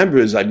about. What I remember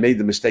is I made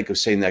the mistake of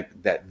saying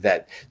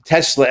that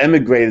Tesla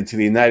emigrated to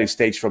the United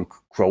States from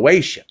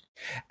Croatia.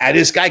 And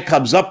this guy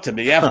comes up to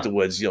me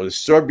afterwards, the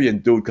Serbian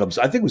dude comes,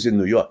 I think it was in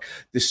New York.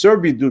 The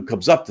Serbian dude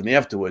comes up to me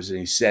afterwards and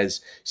he said,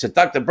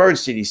 Dr.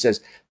 Bernstein, he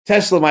says,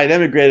 Tesla might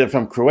have emigrated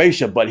from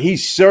Croatia, but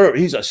he's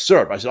a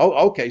Serb. I said, oh,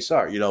 okay,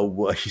 sorry.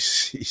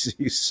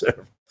 He's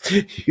Serb.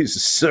 He's a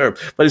Serb.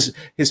 But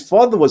his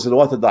father was an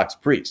Orthodox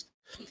priest.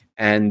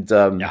 And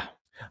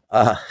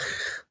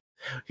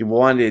he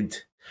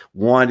wanted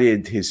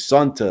his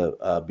son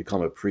to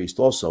become a priest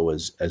also,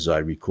 as I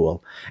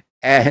recall.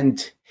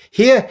 And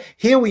here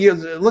we are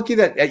looking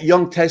at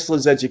young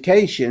Tesla's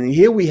education. And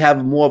here we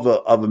have more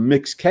of a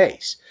mixed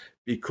case,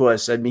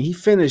 because I mean he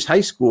finished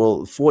high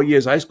school, 4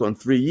 years high school in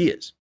 3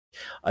 years.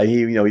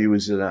 He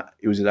was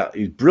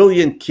a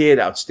brilliant kid,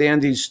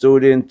 outstanding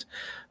student.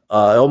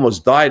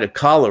 Almost died of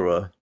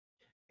cholera,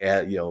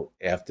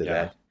 after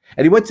that.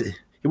 And he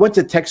went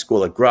to tech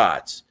school at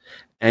Graz,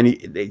 and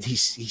he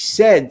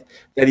said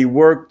that he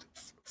worked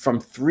from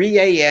 3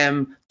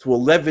 a.m. to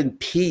 11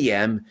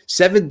 p.m.,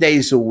 7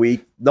 days a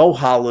week, no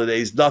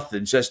holidays,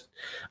 nothing. Just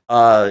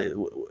and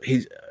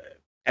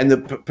the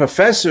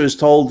professors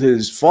told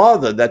his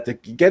father that to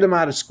get him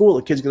out of school,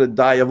 the kid's going to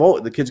die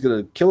the kid's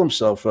going to kill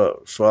himself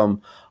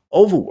from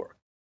overwork.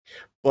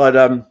 But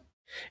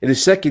in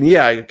his second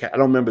year, I don't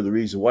remember the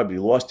reason why, but he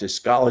lost his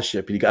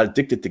scholarship and he got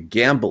addicted to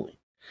gambling.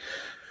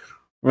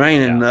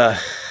 Right, and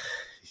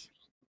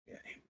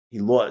he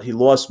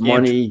lost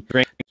money,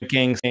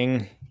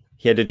 drinking.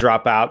 He had to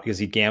drop out because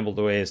he gambled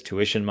away his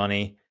tuition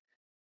money.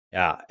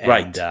 Yeah, and,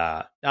 right.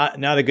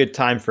 Not a good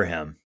time for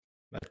him.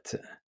 But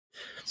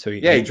so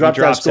he dropped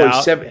out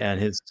and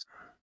his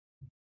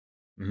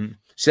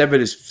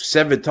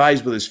severed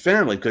ties with his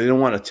family because they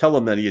didn't want to tell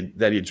him that he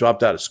had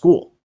dropped out of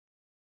school.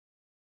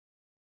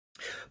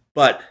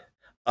 But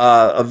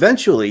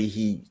eventually,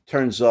 he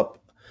turns up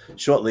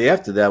shortly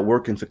after that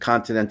working for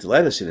Continental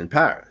Edison in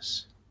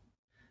Paris,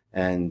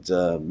 and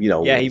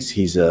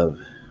he's go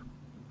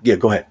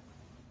ahead.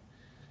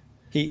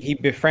 He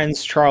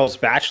befriends Charles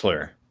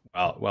Batchelor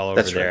well over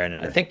That's there, right.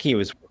 And I think he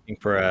was working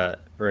for a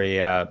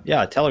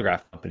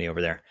telegraph company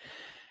over there,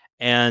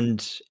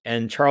 and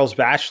Charles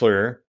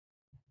Batchelor,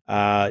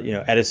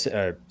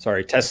 Tesla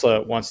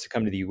wants to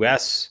come to the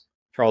U.S.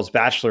 Charles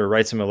Batchelor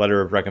writes him a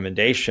letter of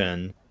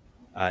recommendation.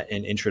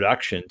 An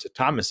introduction to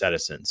Thomas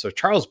Edison. So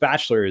Charles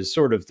Batchelor is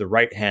sort of the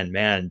right-hand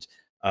man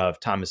of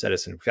Thomas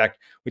Edison. In fact,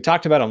 we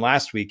talked about him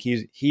last week.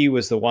 He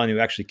was the one who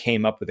actually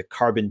came up with a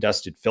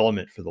carbon-dusted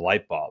filament for the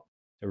light bulb.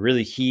 So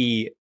really,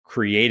 he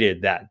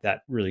created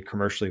that really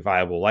commercially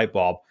viable light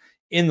bulb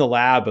in the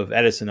lab of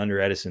Edison under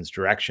Edison's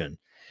direction.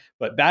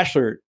 But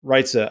Batchelor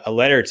writes a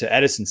letter to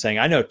Edison saying,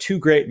 I know two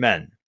great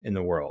men in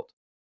the world,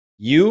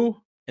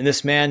 you and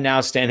this man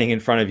now standing in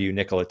front of you,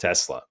 Nikola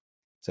Tesla.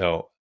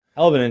 So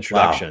hell of an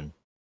introduction.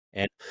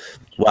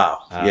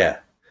 Wow. Yeah,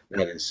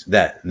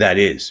 that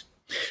is.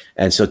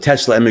 And so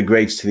Tesla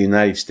emigrates to the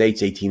United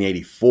States,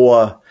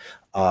 1884,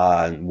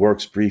 and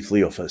works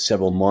briefly or for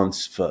several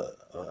months for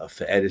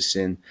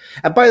Edison.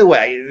 And by the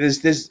way,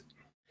 there's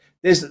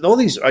all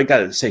these. I got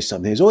to say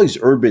something. There's all these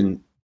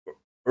urban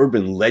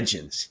urban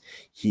legends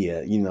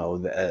here.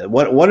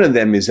 One of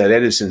them is that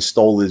Edison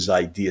stole his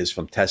ideas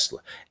from Tesla.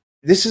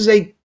 This is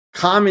a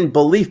common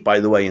belief, by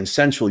the way, in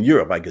Central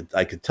Europe.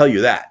 I could tell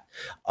you that,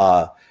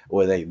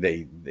 where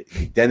they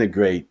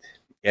denigrate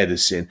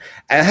Edison.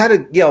 And I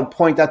had to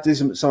point out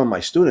to some of my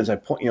students. I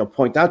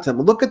point out to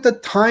them, look at the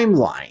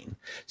timeline.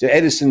 So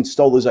Edison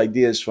stole his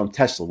ideas from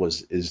Tesla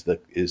is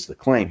the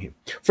claim here.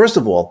 First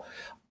of all,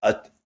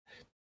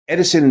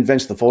 Edison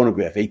invents the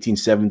phonograph,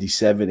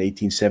 1877,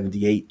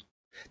 1878.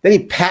 Then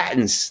he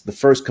patents the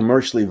first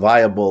commercially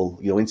viable,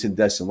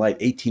 incandescent light,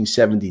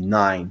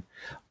 1879.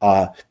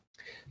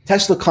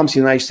 Tesla comes to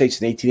the United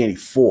States in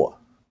 1884.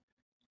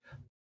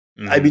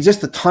 I mean, just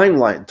the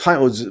timeline.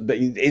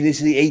 It is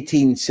the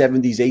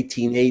 1870s,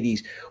 1880s.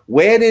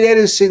 Where did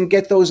Edison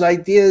get those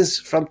ideas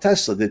from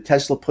Tesla? Did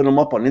Tesla put them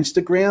up on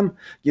Instagram?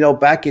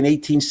 Back in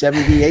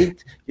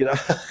 1878.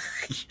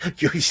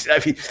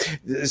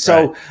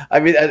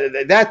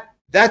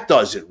 That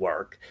doesn't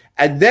work.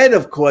 And then,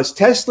 of course,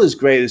 Tesla's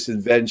greatest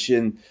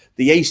invention,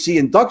 the AC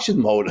induction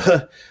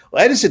motor.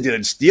 Well, Edison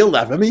didn't steal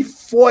that from him. He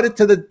fought it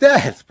to the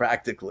death,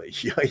 practically.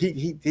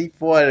 He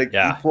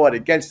fought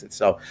against it.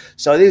 So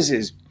this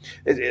is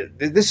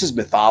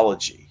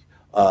mythology.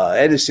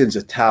 Edison's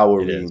a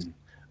towering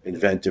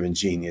inventor and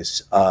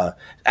genius,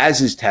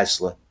 as is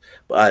Tesla.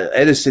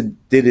 Edison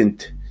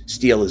didn't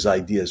steal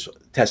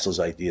Tesla's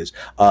ideas.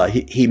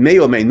 He may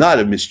or may not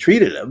have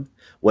mistreated him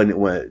when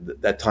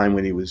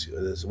he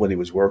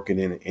was working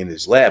in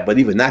his lab, but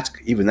even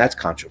that's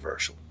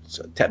controversial.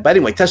 So, but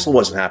anyway, Tesla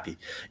wasn't happy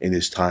in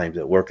his time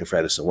working for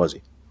Edison, was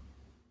he?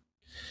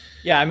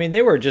 Yeah, I mean,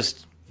 they were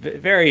just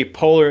very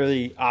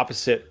polarly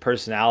opposite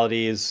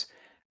personalities.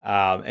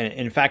 And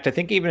in fact, I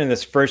think even in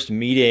this first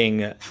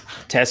meeting,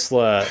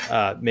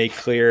 Tesla made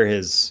clear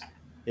his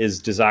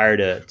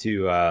desire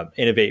to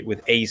innovate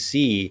with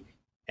AC.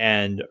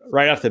 And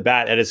right off the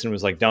bat, Edison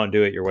was like, "Don't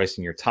do it. You're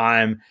wasting your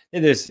time."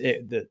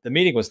 The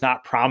meeting was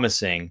not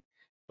promising,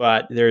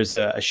 but there's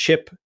a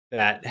ship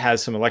that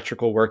has some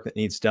electrical work that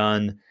needs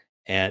done.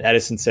 And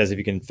Edison says, "If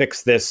you can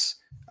fix this,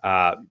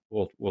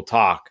 we'll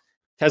talk."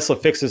 Tesla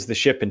fixes the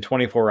ship in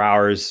 24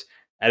 hours.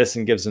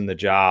 Edison gives him the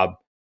job.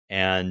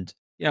 And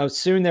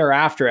soon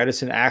thereafter,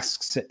 Edison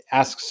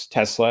asks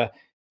Tesla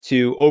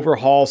to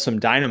overhaul some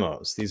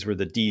dynamos. These were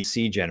the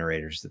DC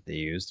generators that they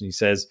used. And he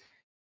says,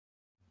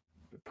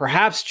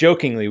 perhaps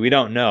jokingly, we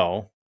don't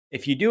know.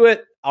 If you do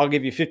it, I'll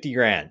give you 50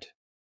 grand.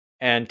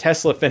 And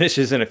Tesla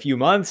finishes in a few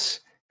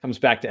months, comes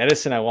back to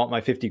Edison, "I want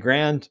my 50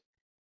 grand.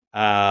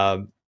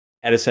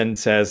 Edison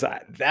says,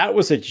 "That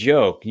was a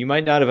joke. You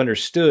might not have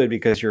understood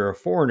because you're a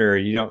foreigner.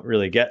 You don't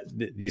really get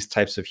these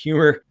types of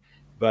humor."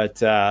 But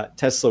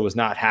Tesla was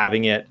not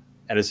having it.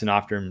 Edison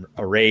offered him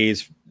a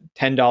raise,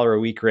 $10 a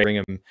week, bring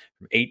him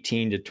from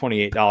 $18 to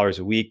 $28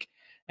 a week.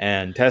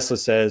 And Tesla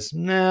says,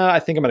 "No, I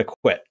think I'm going to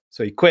quit."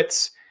 So he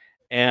quits.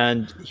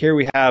 And here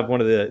we have one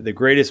of the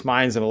greatest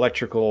minds in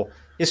electrical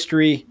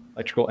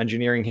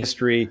engineering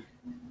history,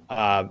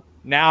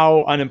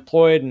 now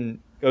unemployed and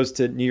goes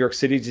to New York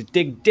City to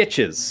dig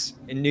ditches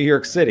in New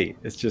York City.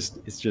 It's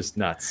just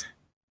nuts.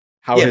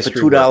 How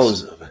history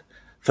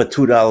for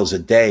 $2 a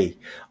day.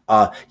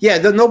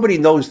 Nobody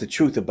knows the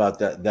truth about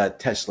that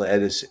Tesla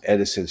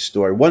Edison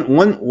story.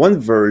 One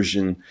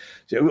version,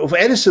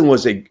 Edison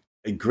was a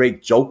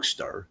great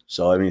jokester,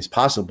 so I mean it's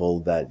possible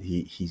that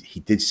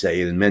he did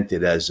say it and meant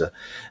it as a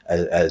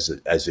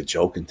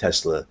joke, and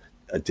Tesla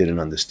didn't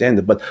understand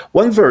it. But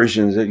one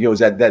version is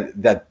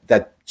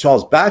that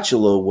Charles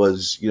Batchelor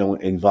was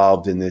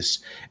involved in this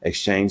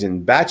exchange,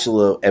 and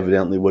Batchelor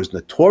evidently was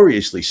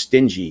notoriously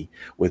stingy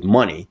with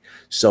money,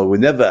 so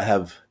would never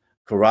have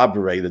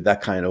corroborated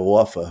that kind of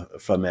offer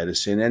from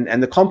Edison,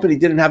 and the company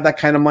didn't have that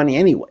kind of money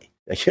anyway.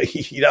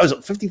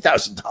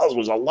 $50,000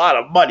 was a lot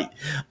of money,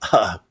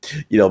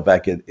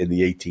 back in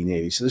the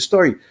 1880s. So the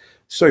story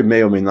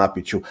may or may not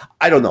be true.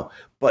 I don't know,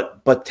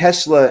 but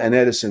Tesla and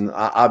Edison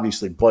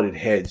obviously butted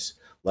heads,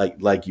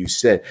 like you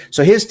said.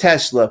 So here's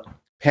Tesla,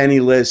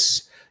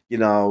 penniless,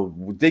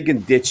 digging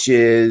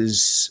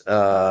ditches,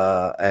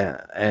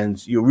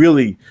 and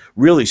you're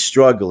really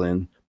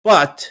struggling.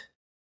 But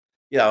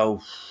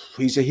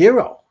he's a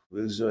hero.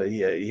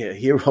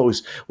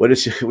 Heroes.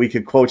 We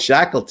could quote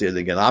Shackleton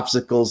again.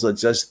 Obstacles are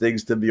just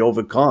things to be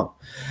overcome,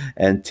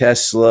 and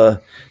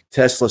Tesla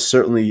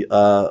certainly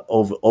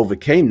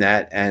overcame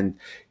that. And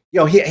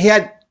he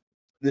had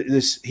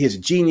this. He's a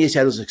genius.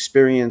 Had his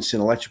experience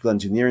in electrical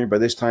engineering by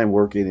this time,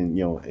 working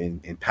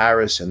in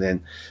Paris, and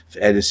then for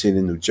Edison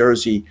in New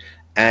Jersey.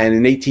 And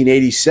in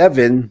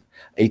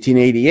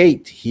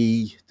 1888,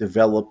 he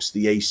develops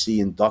the AC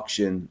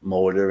induction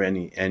motor, and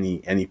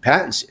he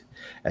patents it.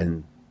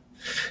 And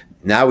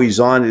now he's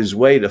on his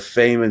way to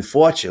fame and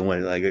fortune.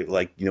 When,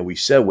 we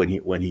said, when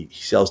he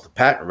sells the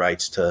patent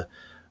rights to,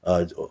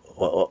 did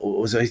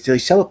he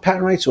sell the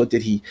patent rights, or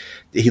did he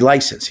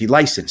license? He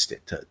licensed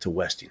it to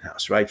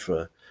Westinghouse, right,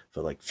 for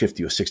like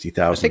 $50,000 or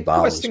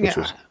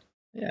 $60,000.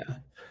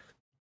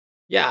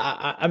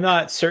 I'm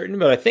not certain,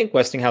 but I think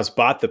Westinghouse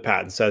bought the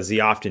patents, as he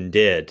often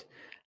did.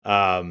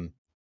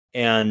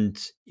 And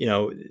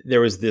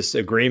there was this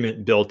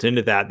agreement built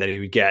into that he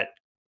would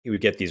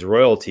get these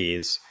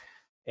royalties,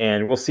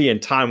 and we'll see in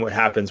time what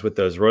happens with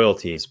those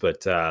royalties.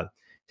 But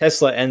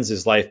Tesla ends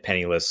his life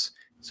penniless,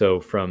 so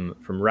from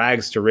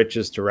rags to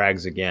riches to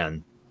rags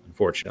again,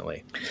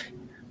 unfortunately.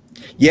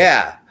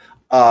 Yeah,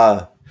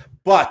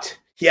 but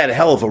he had a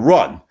hell of a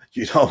run,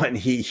 and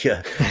He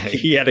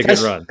had a good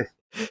run.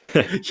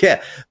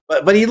 Yeah,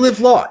 but he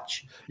lived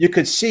large. You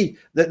could see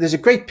that there's a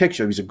great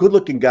picture. He was a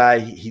good-looking guy.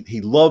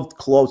 He loved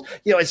clothes.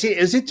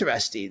 It's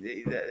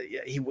interesting.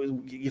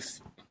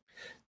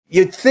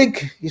 You'd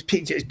think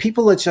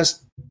people are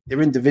just,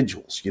 they're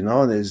individuals.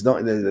 There's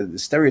no, the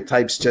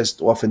stereotypes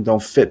just often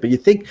don't fit. But you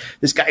think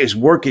this guy is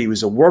working. He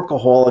was a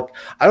workaholic.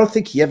 I don't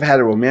think he ever had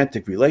a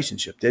romantic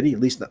relationship, did he? At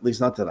least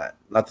not that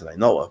I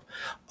know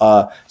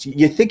of. So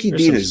you think he'd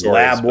be in his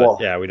lab all?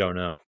 Yeah, we don't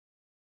know.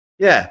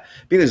 Yeah,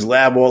 be in his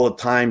lab all the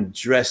time,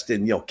 dressed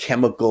in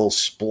chemical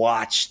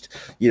splotched,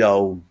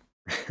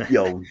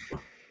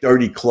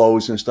 dirty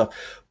clothes and stuff.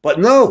 But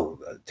no,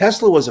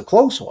 Tesla was a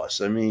clothes horse.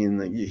 I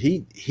mean,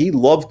 he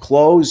loved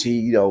clothes.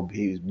 He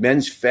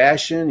men's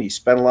fashion. He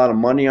spent a lot of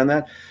money on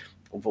that.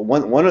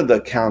 One of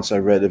the accounts I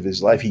read of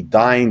his life, he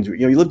dined.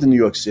 He lived in New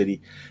York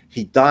City.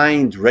 He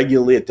dined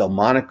regularly at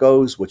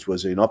Delmonico's, which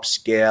was an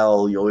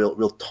upscale,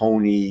 real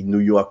Tony New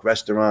York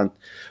restaurant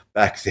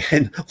back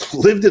then.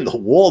 Lived in the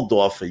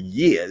Waldorf for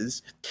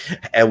years,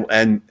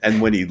 and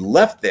when he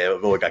left there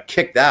or got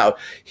kicked out,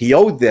 he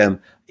owed a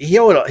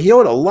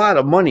lot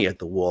of money at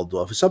the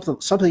Waldorf.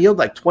 Something he owed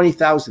like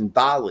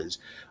 $20,000,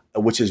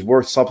 which is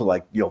worth something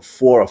like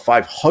 $400,000 or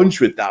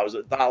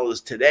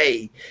 $500,000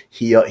 today.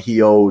 He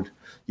owed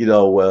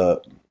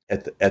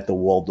at the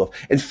Waldorf.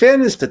 In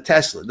fairness to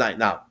Tesla,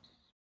 now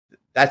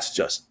that's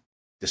just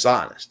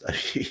dishonest. I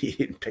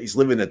mean, he's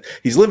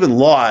living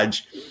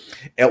large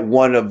at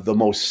one of the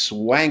most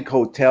swank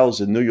hotels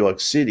in New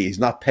York City. He's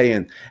not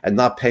paying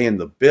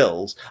the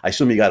bills. I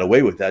assume he got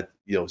away with that,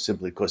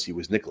 simply because he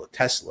was Nikola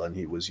Tesla, and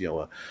he was,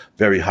 a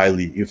very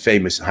highly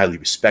famous and highly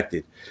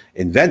respected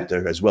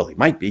inventor as well. He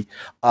might be,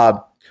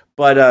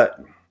 but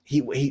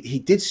he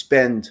did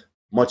spend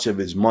much of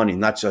his money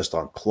not just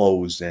on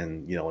clothes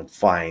and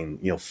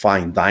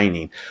fine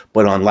dining,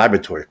 but on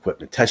laboratory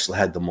equipment. Tesla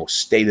had the most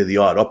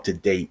state-of-the-art,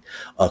 up-to-date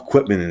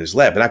equipment in his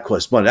lab, and that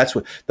cost money. That's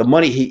what the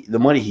money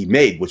he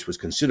made, which was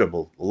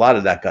considerable. A lot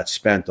of that got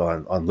spent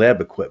on lab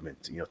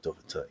equipment,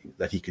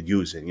 that he could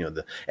use in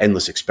the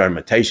endless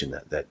experimentation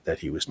that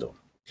he was doing.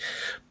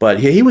 But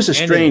he was a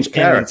strange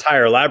character. And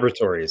entire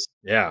laboratories,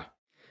 yeah.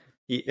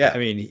 I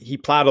mean, he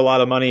plowed a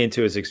lot of money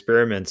into his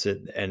experiments,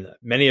 and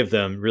many of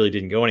them really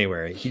didn't go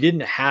anywhere. He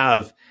didn't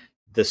have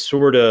the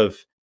sort of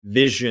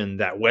vision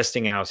that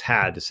Westinghouse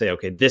had to say,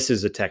 okay, this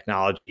is a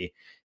technology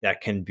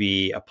that can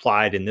be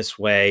applied in this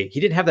way.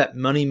 He didn't have that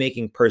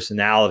money-making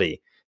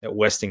personality that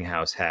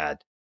Westinghouse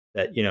had.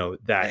 That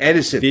that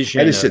Edison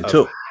vision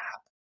too.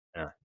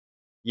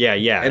 Yeah.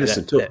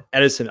 Edison too. That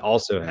Edison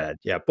also had.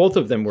 Yeah, both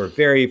of them were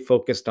very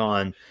focused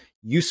on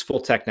useful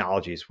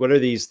technologies. What are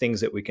these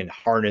things that we can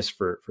harness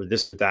for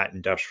this or that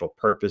industrial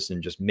purpose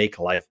and just make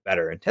life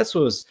better? And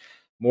Tesla was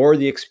more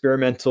the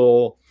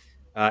experimental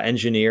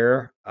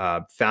engineer,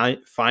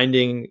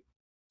 finding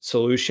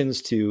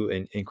solutions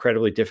to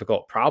incredibly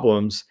difficult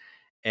problems,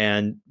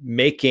 and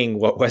making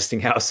what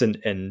Westinghouse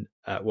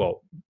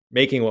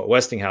making what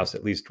Westinghouse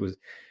at least was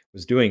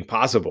doing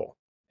possible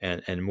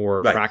and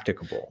more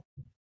practicable.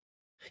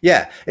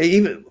 Yeah,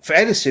 even for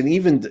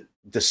Edison,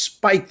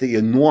 despite the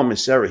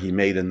enormous error he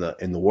made in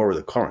the War of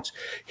the Currents,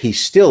 he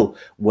still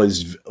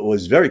was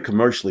very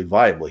commercially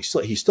viable.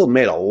 He still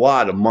made a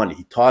lot of money.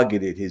 He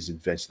targeted his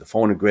inventions, the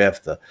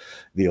phonograph, the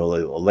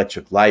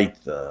electric light,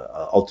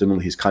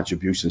 ultimately his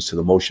contributions to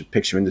the motion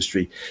picture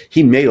industry.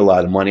 He made a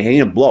lot of money, and he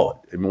didn't blow it.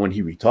 I mean, when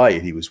he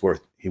retired, he was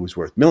worth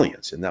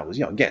millions, and that was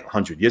again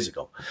 100 years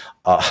ago.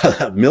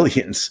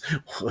 Millions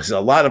was a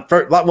lot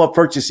more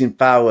purchasing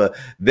power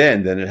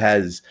then than it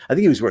has. I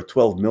think he was worth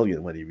 12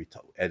 million when he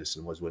retired.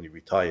 Edison was when he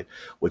retired,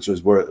 which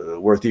was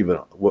worth even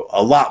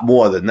a lot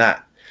more than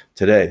that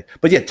today.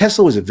 But yeah,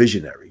 Tesla was a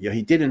visionary.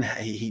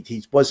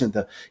 He wasn't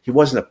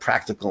a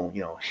practical,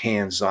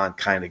 hands-on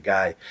kind of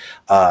guy.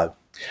 But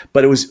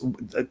it was,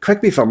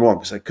 correct me if I'm wrong,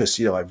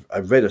 because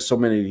I've read so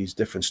many of these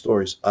different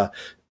stories.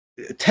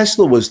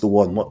 Tesla was the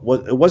one.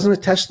 It wasn't a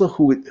Tesla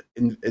who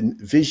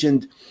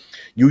envisioned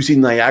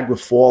using Niagara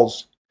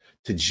Falls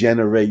to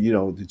generate,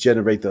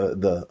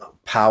 the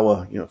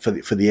power,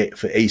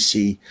 for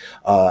AC,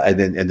 and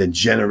then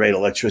generate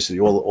electricity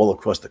all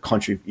across the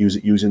country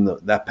using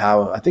that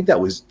power. I think that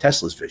was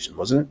Tesla's vision,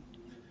 wasn't it?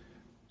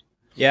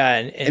 Yeah,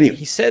 and anyway,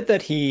 he said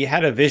that he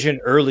had a vision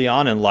early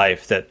on in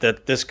life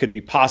that this could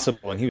be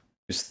possible, and he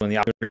was when the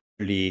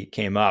opportunity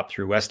came up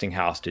through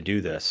Westinghouse to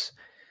do this.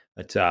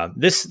 But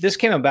this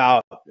came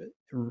about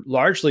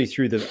largely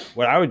through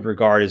what I would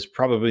regard as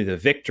probably the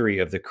victory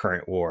of the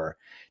current war,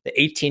 the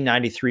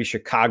 1893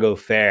 Chicago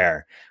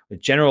Fair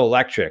with General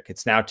Electric.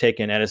 It's now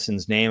taken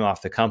Edison's name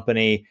off the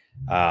company.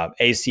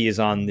 AC is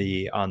on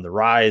the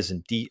rise,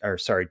 and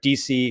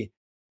DC,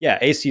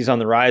 AC is on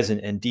the rise,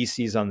 and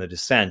DC is on the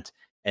descent.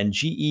 and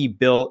GE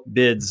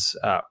bids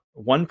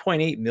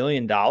 $1.8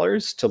 million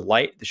to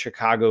light the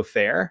Chicago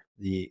Fair,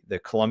 the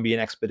Columbian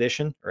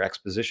Exposition,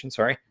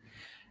 sorry,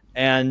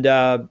 and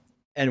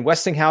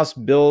Westinghouse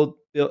bids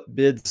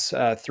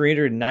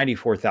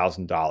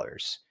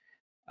 $394,000.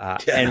 Yeah,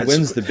 and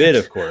wins the bid,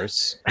 of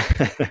course.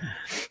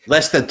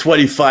 Less than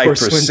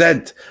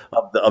 25%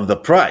 of the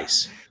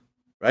price,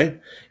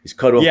 right? He's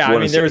cut off. Yeah, I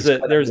mean, there's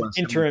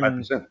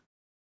interim.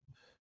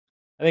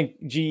 I think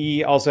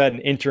GE also had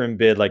an interim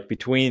bid, like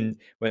between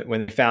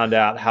when they found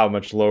out how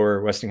much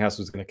lower Westinghouse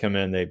was going to come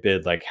in, they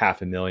bid like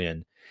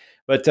 $500,000.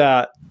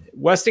 But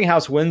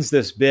Westinghouse wins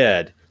this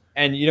bid,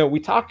 and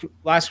we talked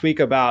last week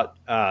about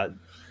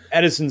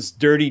Edison's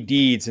dirty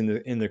deeds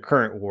in the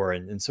current war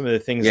and some of the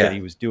things that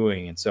he was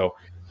doing, and so.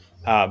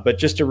 But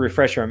just to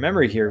refresh our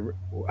memory here,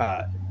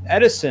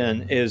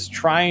 Edison is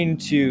trying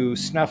to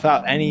snuff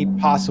out any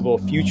possible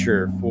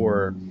future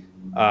for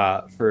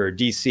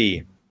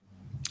DC.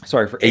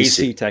 Sorry, for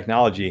AC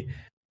technology.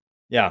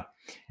 Yeah.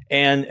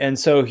 And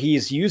so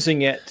he's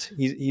using it.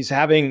 He's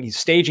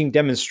staging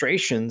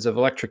demonstrations of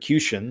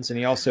electrocutions, and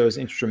he also is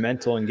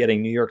instrumental in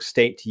getting New York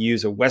State to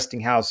use a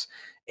Westinghouse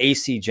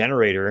AC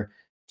generator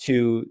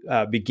to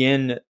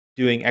begin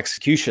doing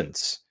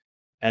executions.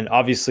 And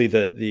obviously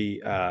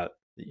the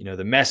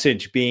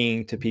message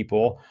being to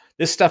people,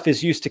 this stuff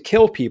is used to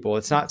kill people.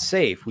 It's not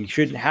safe. We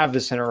shouldn't have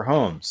this in our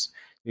homes.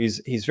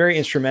 He's very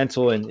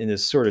instrumental in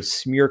this sort of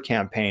smear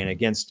campaign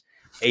against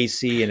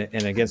AC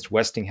and against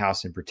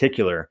Westinghouse in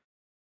particular.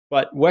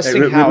 But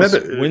Westinghouse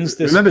wins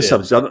this. Remember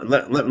something.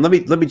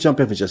 Let me jump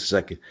in for just a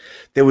second.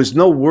 There was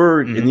no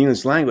word in the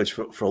English language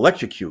for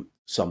electrocute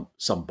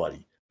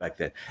somebody back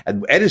then.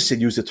 And Edison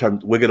used the term,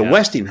 we're going to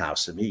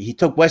Westinghouse him. He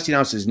took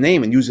Westinghouse's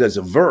name and used it as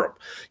a verb.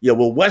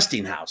 We'll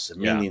Westinghouse him,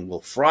 meaning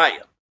we'll fry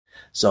him.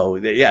 So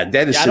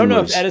Edison. I don't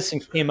know if Edison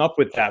came up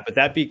with that, but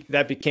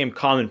that became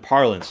common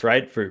parlance,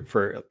 right?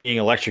 For being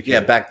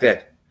electrocuted. Yeah, back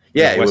then.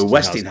 Yeah, it was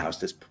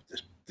Westinghouse.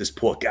 This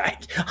poor guy.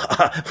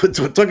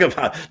 talking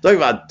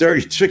about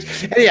dirty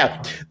tricks.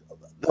 Anyhow,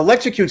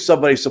 electrocute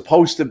somebody is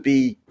supposed to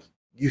be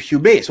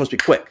humane. It's supposed to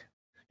be quick.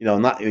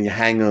 Not when you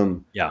hang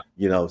them. Yeah.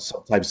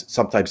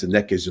 Sometimes the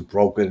neck is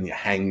broken and you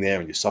hang there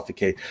and you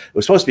suffocate. It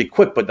was supposed to be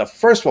quick, but the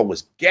first one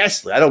was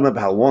ghastly. I don't remember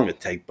how long it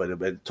took, but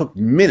it took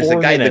minutes.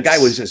 The guy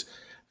was just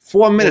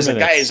 4 minutes. The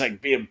guy is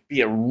like being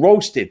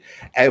roasted.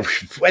 And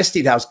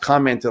Westinghouse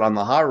commented on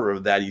the horror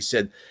of that. He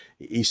said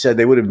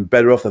they would have been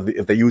better off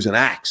if they used an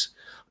axe.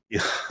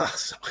 It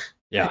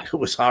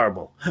was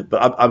horrible.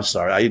 But I'm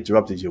sorry, I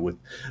interrupted you with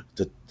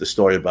the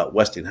story about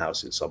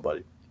Westinghouse and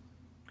somebody.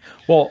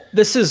 Well,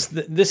 this is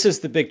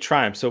the big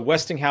triumph. So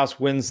Westinghouse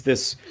wins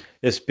this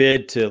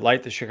bid to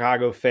light the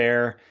Chicago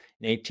Fair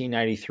in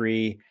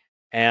 1893,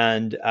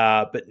 and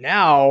but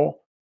now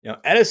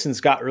Edison's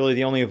got really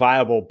the only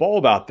viable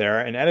bulb out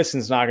there, and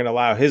Edison's not going to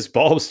allow his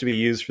bulbs to be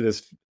used for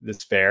this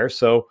fair.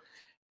 So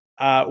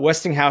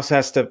Westinghouse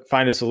has to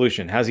find a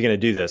solution. How's he going to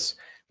do this?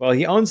 Well,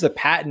 he owns the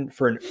patent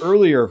for an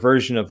earlier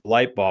version of the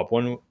light bulb,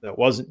 one that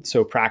wasn't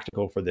so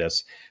practical for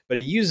this,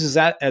 but he uses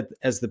that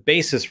as the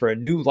basis for a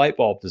new light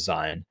bulb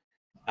design.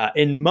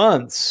 In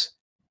months,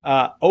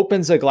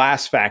 opens a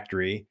glass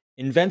factory,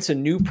 invents a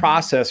new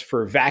process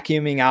for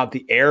vacuuming out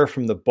the air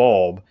from the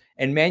bulb,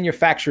 and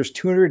manufactures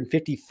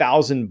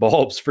 250,000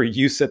 bulbs for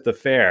use at the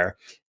fair,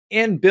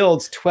 and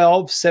builds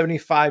 12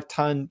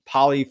 75-ton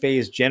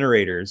polyphase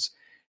generators,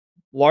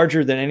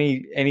 larger than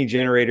any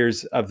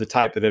generators of the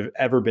type that have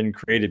ever been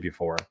created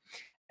before,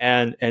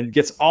 and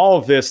gets all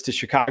of this to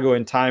Chicago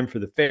in time for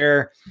the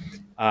fair.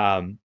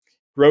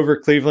 Grover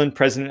Cleveland,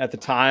 president at the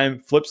time,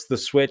 flips the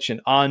switch and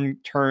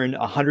turn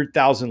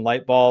 100,000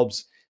 light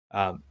bulbs,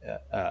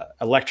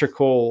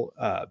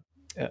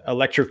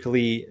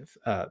 electrically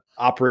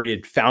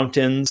operated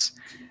fountains.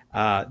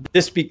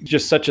 This be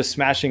just such a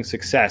smashing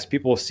success.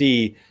 People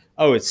see,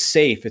 oh, it's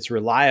safe, it's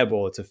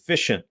reliable, it's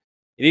efficient.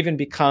 It even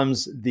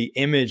becomes the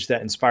image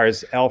that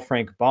inspires L.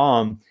 Frank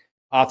Baum,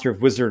 author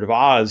of Wizard of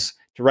Oz,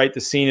 to write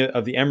the scene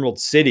of the Emerald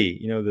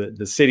City.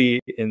 The city,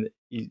 and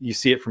you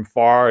see it from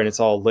far, and it's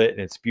all lit and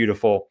it's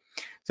beautiful.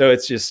 So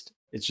it's just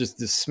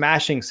this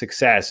smashing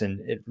success, and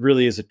it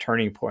really is a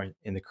turning point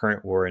in the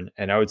current war.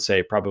 And I would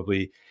say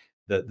probably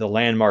the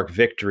landmark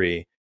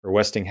victory for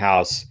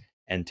Westinghouse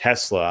and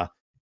Tesla,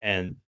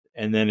 and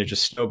then it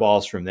just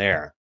snowballs from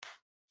there.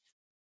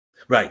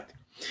 Right.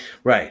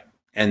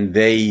 And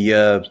they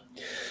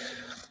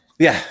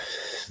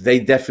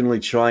definitely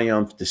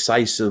triumphed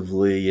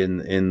decisively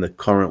in the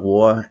current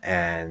war,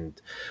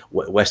 and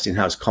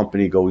Westinghouse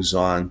Company goes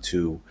on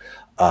to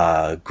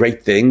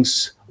great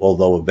things.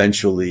 Although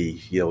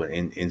eventually,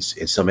 in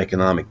some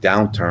economic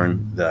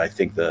downturn, I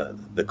think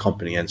the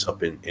company ends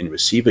up in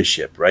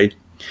receivership, right?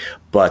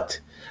 But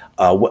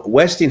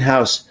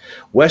Westinghouse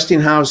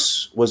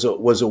was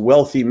a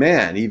wealthy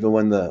man, even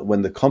when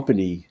the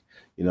company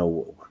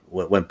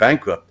went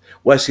bankrupt.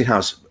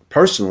 Westinghouse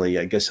personally,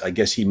 I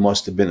guess he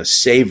must have been a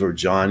saver,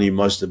 John. He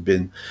must have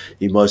been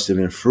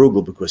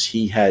frugal, because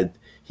he had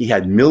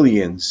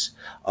millions,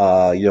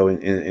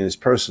 in his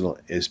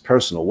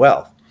personal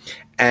wealth.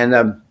 And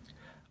I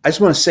just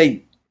want to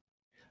say,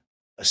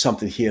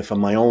 something here from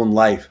my own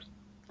life.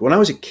 When I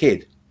was a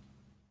kid,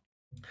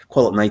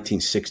 call it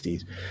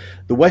 1960s,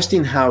 the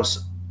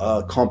Westinghouse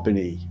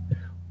company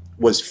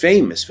was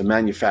famous for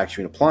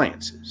manufacturing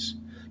appliances.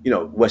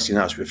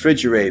 Westinghouse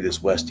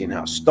refrigerators,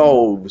 Westinghouse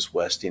stoves,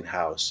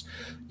 Westinghouse,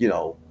 you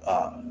know,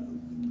 uh,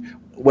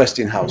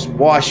 Westinghouse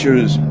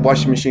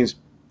washing machines.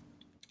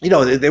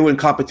 They were in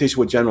competition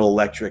with General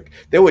Electric.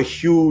 They were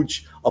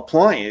huge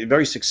appliance,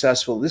 very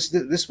successful.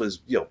 This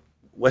was,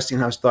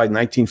 Westinghouse died in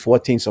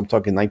 1914, so I'm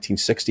talking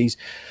 1960s.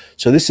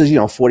 So this is,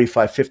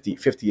 45,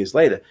 50 years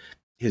later.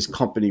 His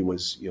company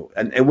was,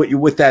 and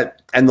with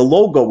that, and the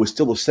logo was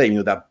still the same,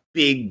 that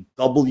big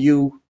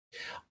W,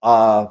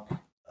 for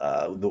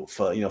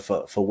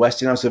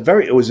Westinghouse.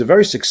 It was a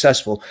very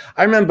successful.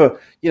 I remember,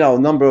 a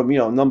number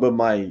of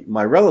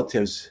my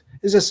relatives.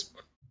 There's just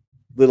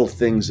little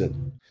things that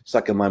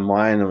stuck in my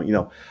mind.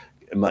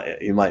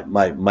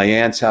 My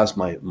aunt's house,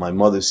 my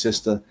mother's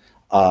sister.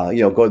 Go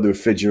to the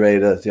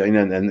refrigerator,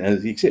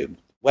 and you see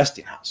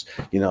Westinghouse.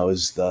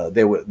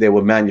 They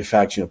were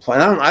manufacturing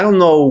appliances. I don't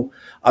know.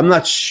 I'm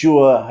not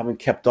sure. I haven't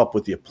kept up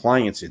with the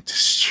appliance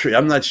industry.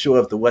 I'm not sure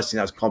if the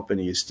Westinghouse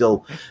company is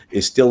still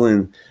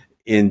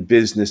in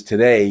business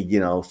today.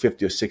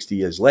 50 or 60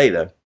 years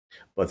later,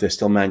 but they're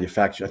still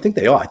manufacturing. I think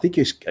they are. I think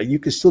you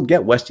can still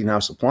get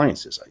Westinghouse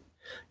appliances.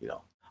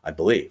 I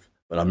believe,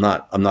 but I'm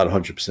not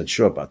 100%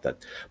 sure about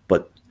that.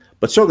 But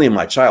certainly in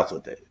my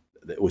childhood,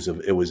 it was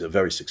a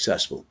very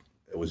successful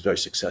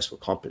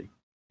company.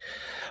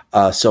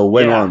 So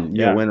went on.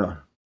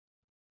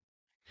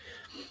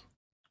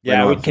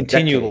 Yeah, we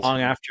continue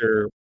long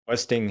after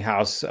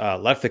Westinghouse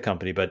left the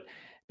company, but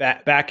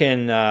back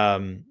in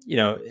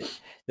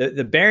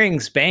the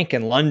Barings Bank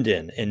in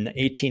London in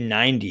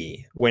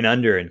 1890 went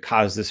under and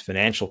caused this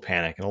financial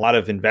panic, and a lot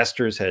of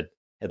investors had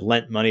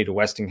lent money to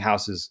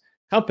Westinghouse's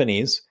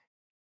companies,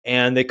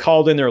 and they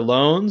called in their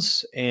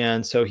loans,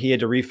 and so he had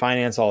to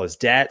refinance all his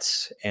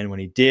debts. And when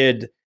he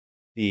did,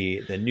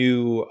 the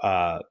new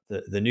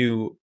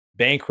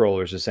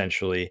bankrollers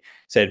essentially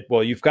said,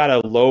 well, you've got to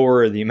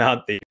lower the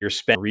amount that you're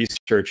spending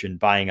research and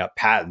buying up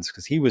patents,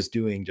 because he was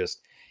doing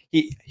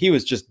he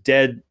was just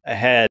dead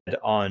ahead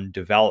on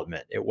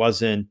development. It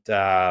wasn't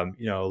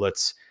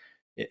let's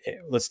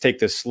take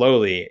this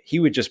slowly. He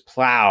would just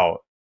plow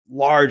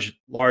large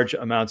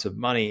amounts of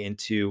money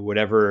into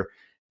whatever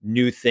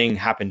new thing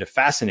happened to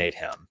fascinate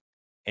him.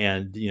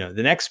 And the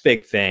next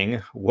big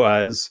thing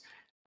was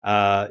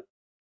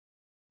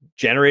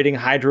generating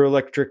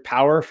hydroelectric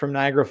power from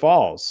Niagara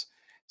Falls.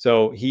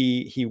 So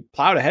he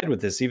plowed ahead with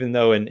this, even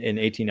though in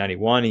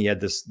 1891 he had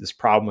this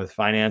problem with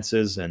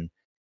finances, and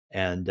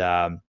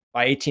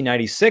by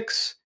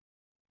 1896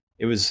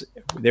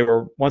 they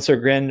were once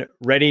again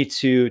ready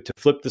to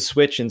flip the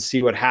switch and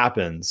see what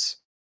happens,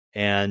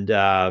 and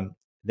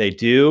they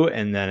do.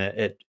 And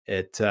then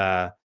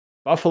at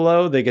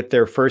Buffalo, they get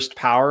their first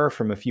power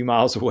from a few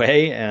miles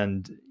away,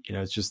 and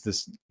it's just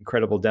this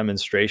incredible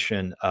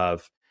demonstration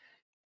of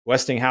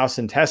Westinghouse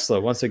and Tesla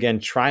once again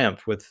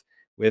triumphed with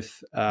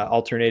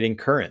alternating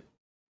current.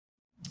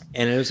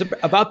 And it was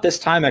about this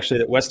time actually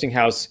that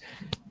Westinghouse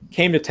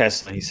came to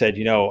Tesla and he said,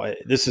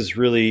 this is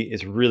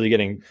really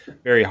getting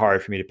very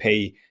hard for me to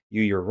pay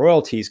you your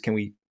royalties. Can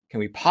we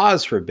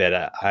pause for a bit?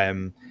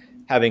 I'm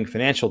having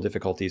financial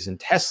difficulties. And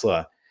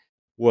Tesla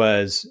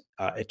was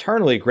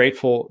eternally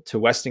grateful to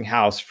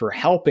Westinghouse for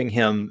helping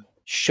him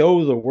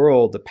show the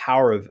world the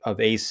power of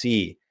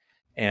AC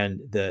and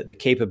the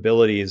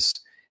capabilities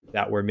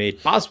that were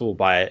made possible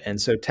by it. And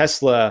so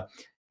Tesla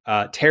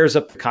tears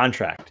up the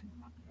contract,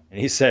 and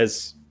he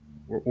says,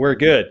 "We're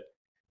good."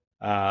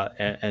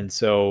 And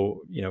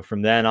so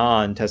from then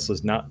on,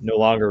 Tesla's no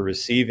longer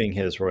receiving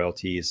his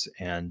royalties,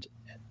 and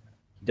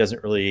he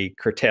doesn't really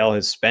curtail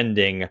his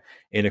spending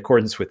in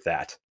accordance with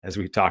that, as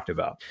we talked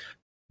about.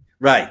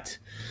 Right.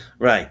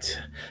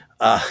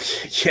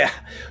 Yeah,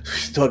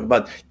 talk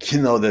about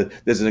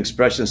there's an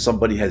expression: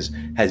 somebody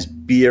has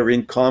beer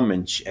income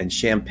and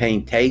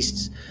champagne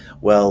tastes.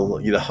 Well,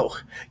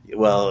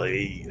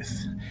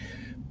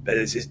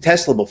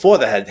 Tesla before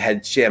that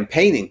had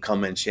champagne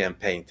income and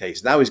champagne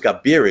taste. Now he's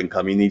got beer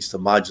income. He needs to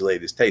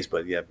modulate his taste,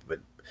 but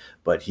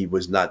he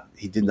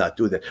did not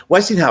do that.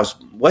 Westinghouse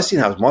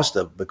must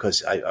have,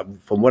 because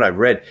from what I've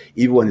read,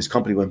 even when his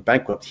company went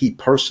bankrupt, he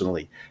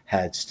personally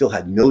still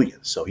had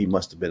millions. So he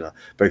must have been a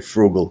very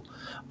frugal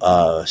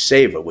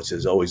saver, which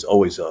is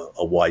always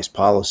a wise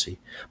policy.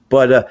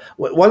 But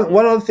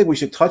one other thing we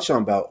should touch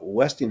on about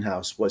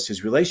Westinghouse was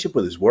his relationship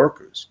with his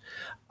workers.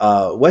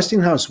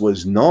 Westinghouse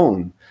was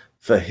known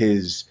for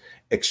his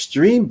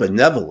extreme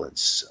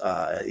benevolence.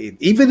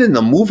 Even in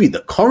the movie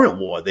The Current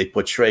War, they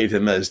portrayed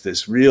him as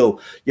this real,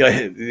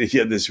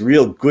 this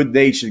real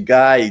good-natured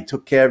guy. He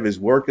took care of his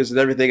workers and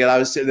everything. And I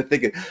was sitting there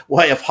thinking,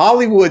 why, if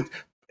Hollywood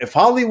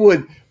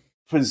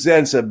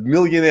presents a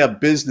millionaire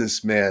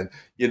businessman,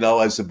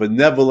 as a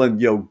benevolent,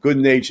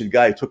 good-natured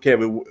guy who took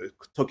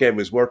care of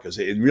his workers,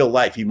 in real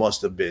life he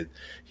must have been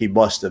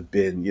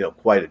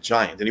quite a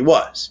giant, and he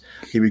was.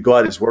 He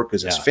regarded his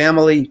workers as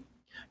family.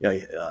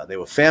 They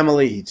were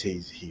family.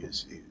 He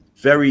was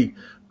very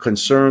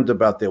concerned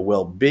about their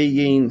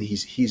well-being.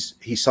 He's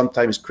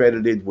sometimes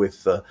credited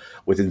with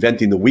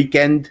inventing the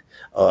weekend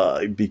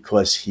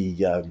because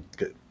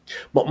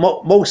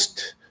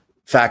most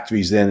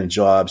factories then and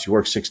jobs, you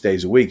work 6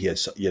 days a week, you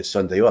had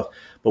Sunday off.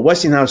 But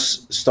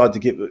Westinghouse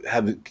started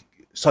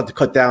to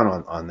cut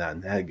down on that,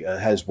 and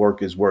has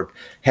workers work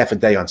half a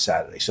day on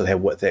Saturday. So they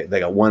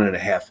got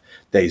 1.5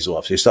 days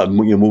off. So you start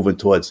moving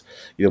towards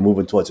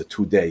a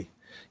 2 day,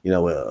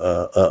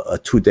 a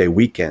 2 day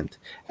weekend.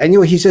 And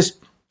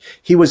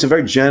he was a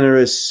very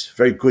generous,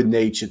 very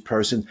good-natured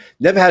person.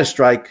 Never had a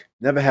strike,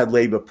 never had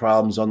labor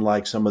problems,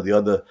 unlike some of the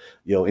other,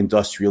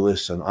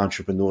 industrialists and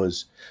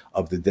entrepreneurs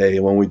of the day.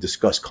 And when we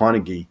discuss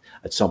Carnegie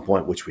at some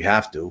point, which we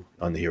have to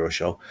on the Hero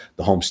Show,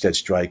 the Homestead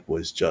strike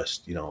was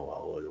just,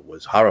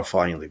 was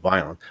horrifyingly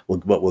violent.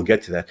 But we'll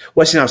get to that.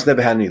 Westinghouse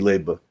never had any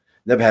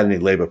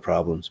labor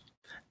problems.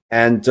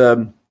 And,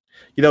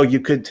 you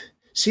could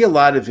see a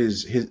lot of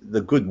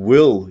the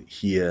goodwill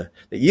here.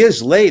 That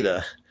years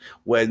later,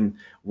 when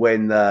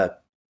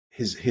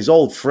his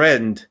old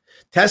friend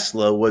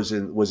Tesla was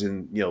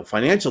in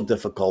financial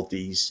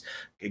difficulties,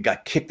 he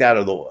got kicked out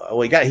of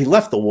he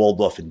left the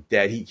Waldorf in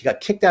debt. He got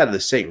kicked out of the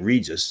St.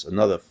 Regis,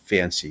 another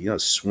fancy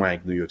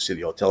swank New York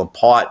City hotel, in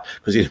part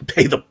because he didn't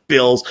pay the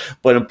bills,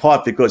 but in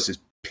part because his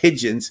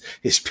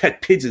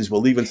pet pigeons were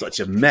leaving such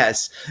a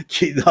mess,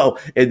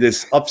 in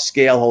this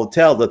upscale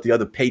hotel that the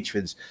other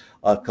patrons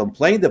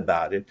complained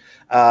about it.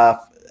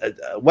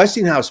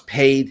 Westinghouse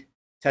paid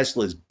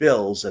Tesla's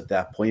bills at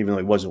that point, even though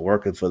he wasn't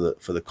working for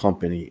the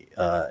company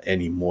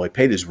anymore. He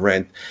paid his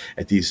rent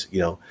at these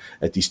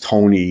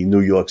Tony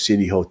New York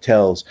City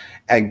hotels,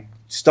 and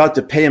started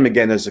to pay him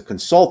again as a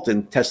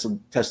consultant.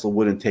 Tesla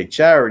wouldn't take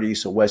charity,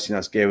 so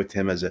Westinghouse gave it to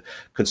him as a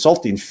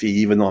consulting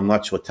fee, even though I'm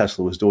not sure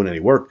Tesla was doing any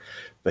work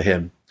for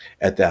him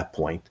at that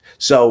point.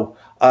 So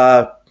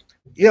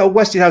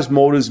Westinghouse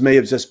motives may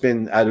have just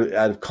been out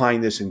of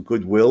kindness and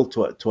goodwill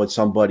towards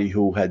somebody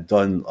who had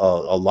done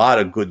a lot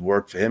of good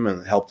work for him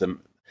and helped him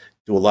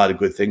do a lot of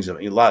good things,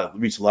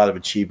 reach a lot of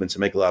achievements and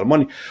make a lot of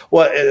money.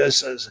 Well,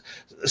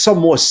 some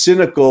more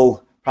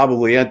cynical,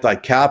 probably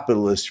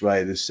anti-capitalist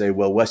writers say,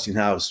 well,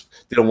 Westinghouse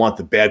didn't want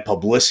the bad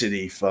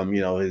publicity from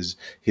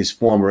his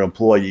former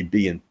employee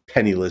being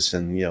penniless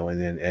and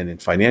in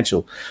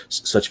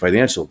such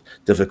financial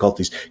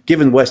difficulties.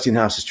 Given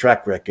Westinghouse's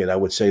track record, I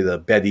would say the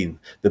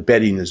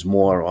betting is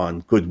more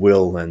on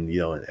goodwill and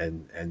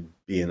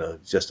being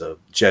just a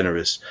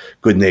generous,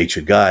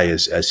 good-natured guy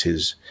as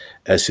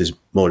his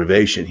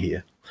motivation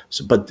here.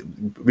 So, but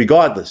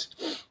regardless,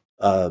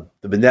 the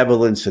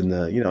benevolence and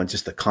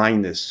just the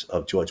kindness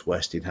of George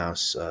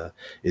Westinghouse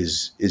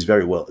is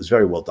very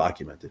well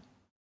documented.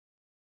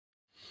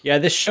 Yeah,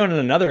 this shown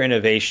another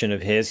innovation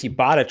of his. He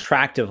bought a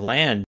tract of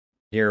land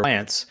near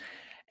plants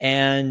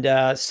and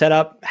set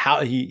up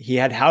how he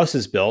had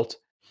houses built,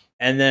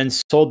 and then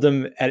sold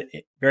them at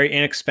very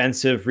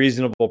inexpensive,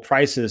 reasonable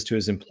prices to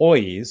his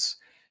employees.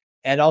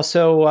 And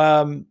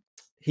also,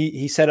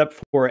 he set up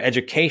for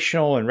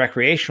educational and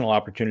recreational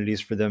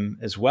opportunities for them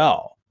as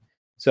well.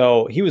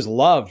 So he was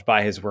loved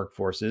by his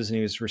workforces, and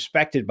he was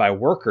respected by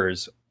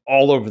workers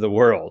all over the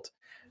world.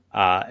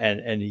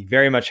 And he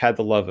very much had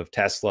the love of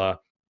Tesla.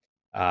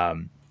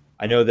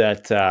 I know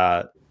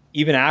that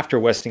even after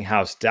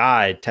Westinghouse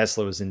died,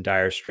 Tesla was in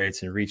dire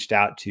straits and reached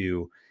out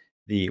to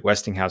the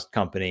Westinghouse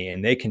company,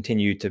 and they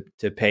continued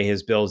to pay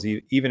his bills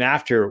even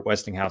after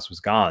Westinghouse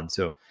was gone.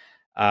 So,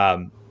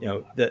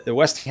 the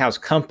Westinghouse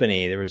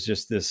company, there was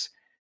just this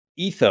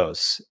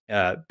ethos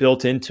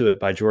built into it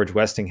by George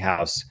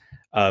Westinghouse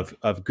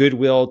of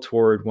goodwill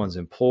toward one's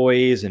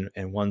employees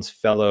and one's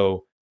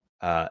fellow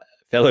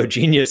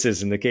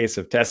geniuses in the case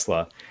of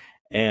Tesla.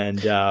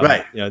 And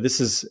right, this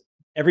is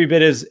every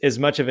bit as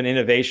much of an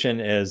innovation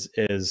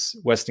as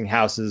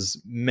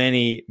Westinghouse's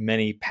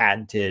many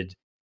patented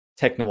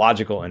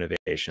technological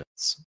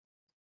innovations.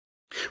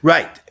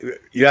 Right,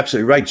 you're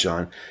absolutely right,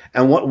 John.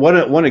 And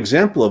one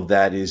example of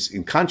that is,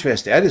 in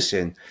contrast to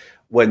Edison,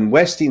 when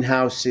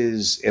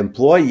Westinghouse's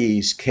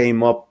employees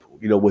came up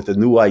with a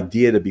new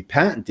idea to be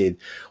patented,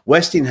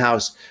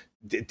 Westinghouse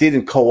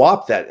didn't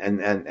co-opt that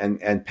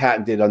and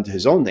patent it under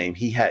his own name.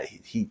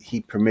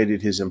 He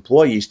permitted his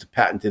employees to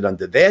patent it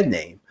under their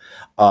name,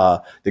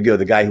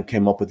 the guy who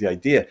came up with the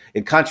idea.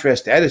 In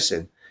contrast to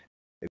Edison,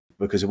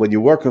 because when you're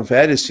working for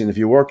Edison, if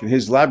you work in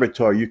his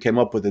laboratory, you came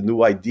up with a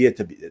new idea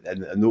to be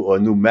a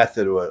new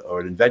method or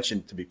an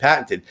invention to be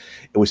patented.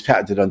 It was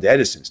patented under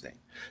Edison's name.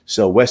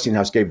 So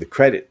Westinghouse gave the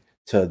credit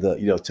to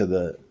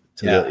the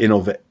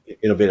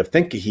innovative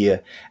thinker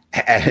here.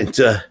 And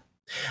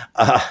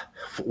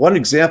one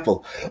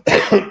example,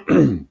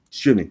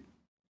 excuse me,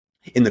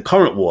 in the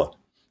current war,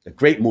 a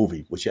great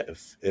movie, which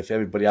if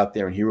everybody out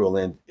there in Hero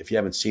Land, if you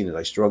haven't seen it,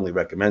 I strongly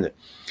recommend it.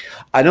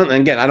 I don't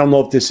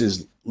know if this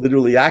is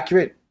literally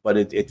accurate, but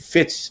it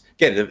fits.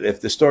 Again, if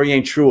the story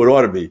ain't true, it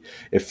ought to be.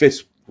 It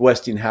fits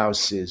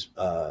Westinghouse's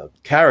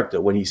character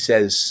when he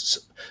says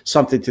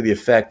something to the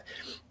effect,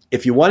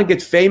 if you want to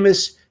get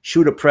famous,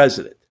 shoot a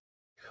president.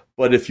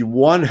 But if you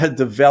want to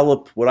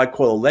develop what I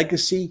call a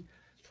legacy,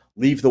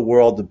 leave the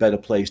world a better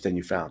place than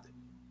you found it.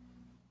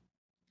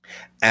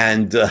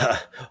 And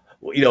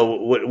you know,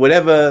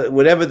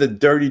 whatever the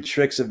dirty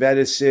tricks of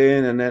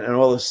Edison and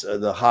all this,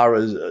 the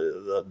horrors,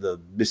 the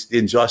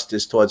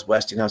injustice towards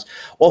Westinghouse,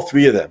 all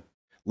three of them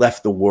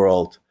left the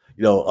world,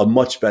 you know, a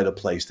much better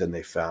place than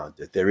they found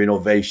it. Their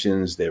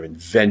innovations, their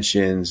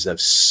inventions have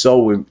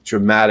so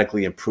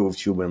dramatically improved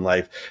human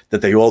life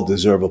that they all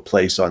deserve a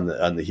place on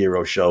the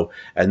hero show,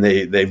 and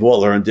they've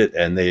all earned it,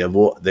 and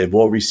they've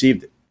all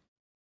received it.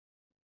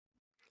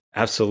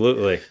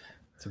 Absolutely.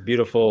 It's a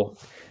beautiful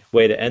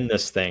way to end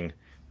this thing.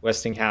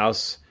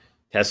 Westinghouse,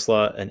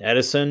 Tesla, and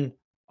Edison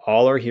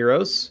all are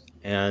heroes,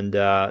 and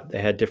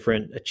they had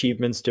different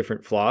achievements,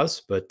 different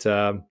flaws, but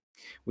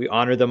we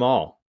honor them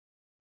all.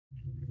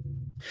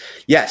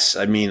 Yes,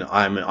 I mean,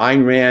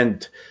 Ayn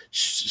Rand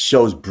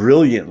shows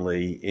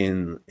brilliantly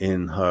in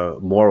her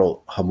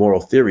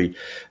moral theory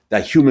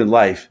that human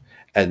life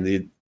and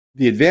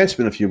the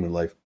advancement of human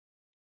life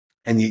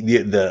and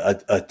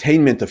the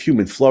attainment of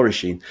human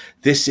flourishing,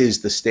 this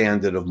is the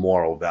standard of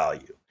moral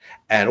value.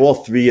 And all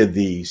three of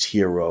these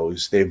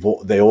heroes,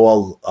 they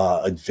all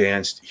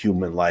advanced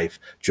human life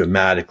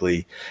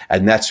dramatically,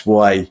 and that's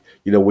why,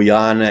 you know, we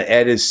honor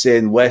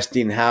Edison,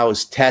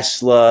 Westinghouse,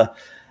 Tesla,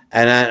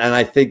 and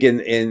I think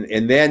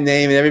in their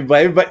name, and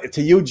everybody,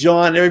 to you,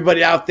 John,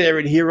 everybody out there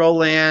in Hero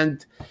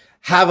Land,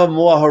 have a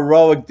more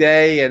heroic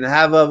day and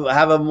have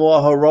a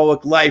more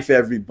heroic life,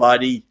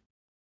 everybody.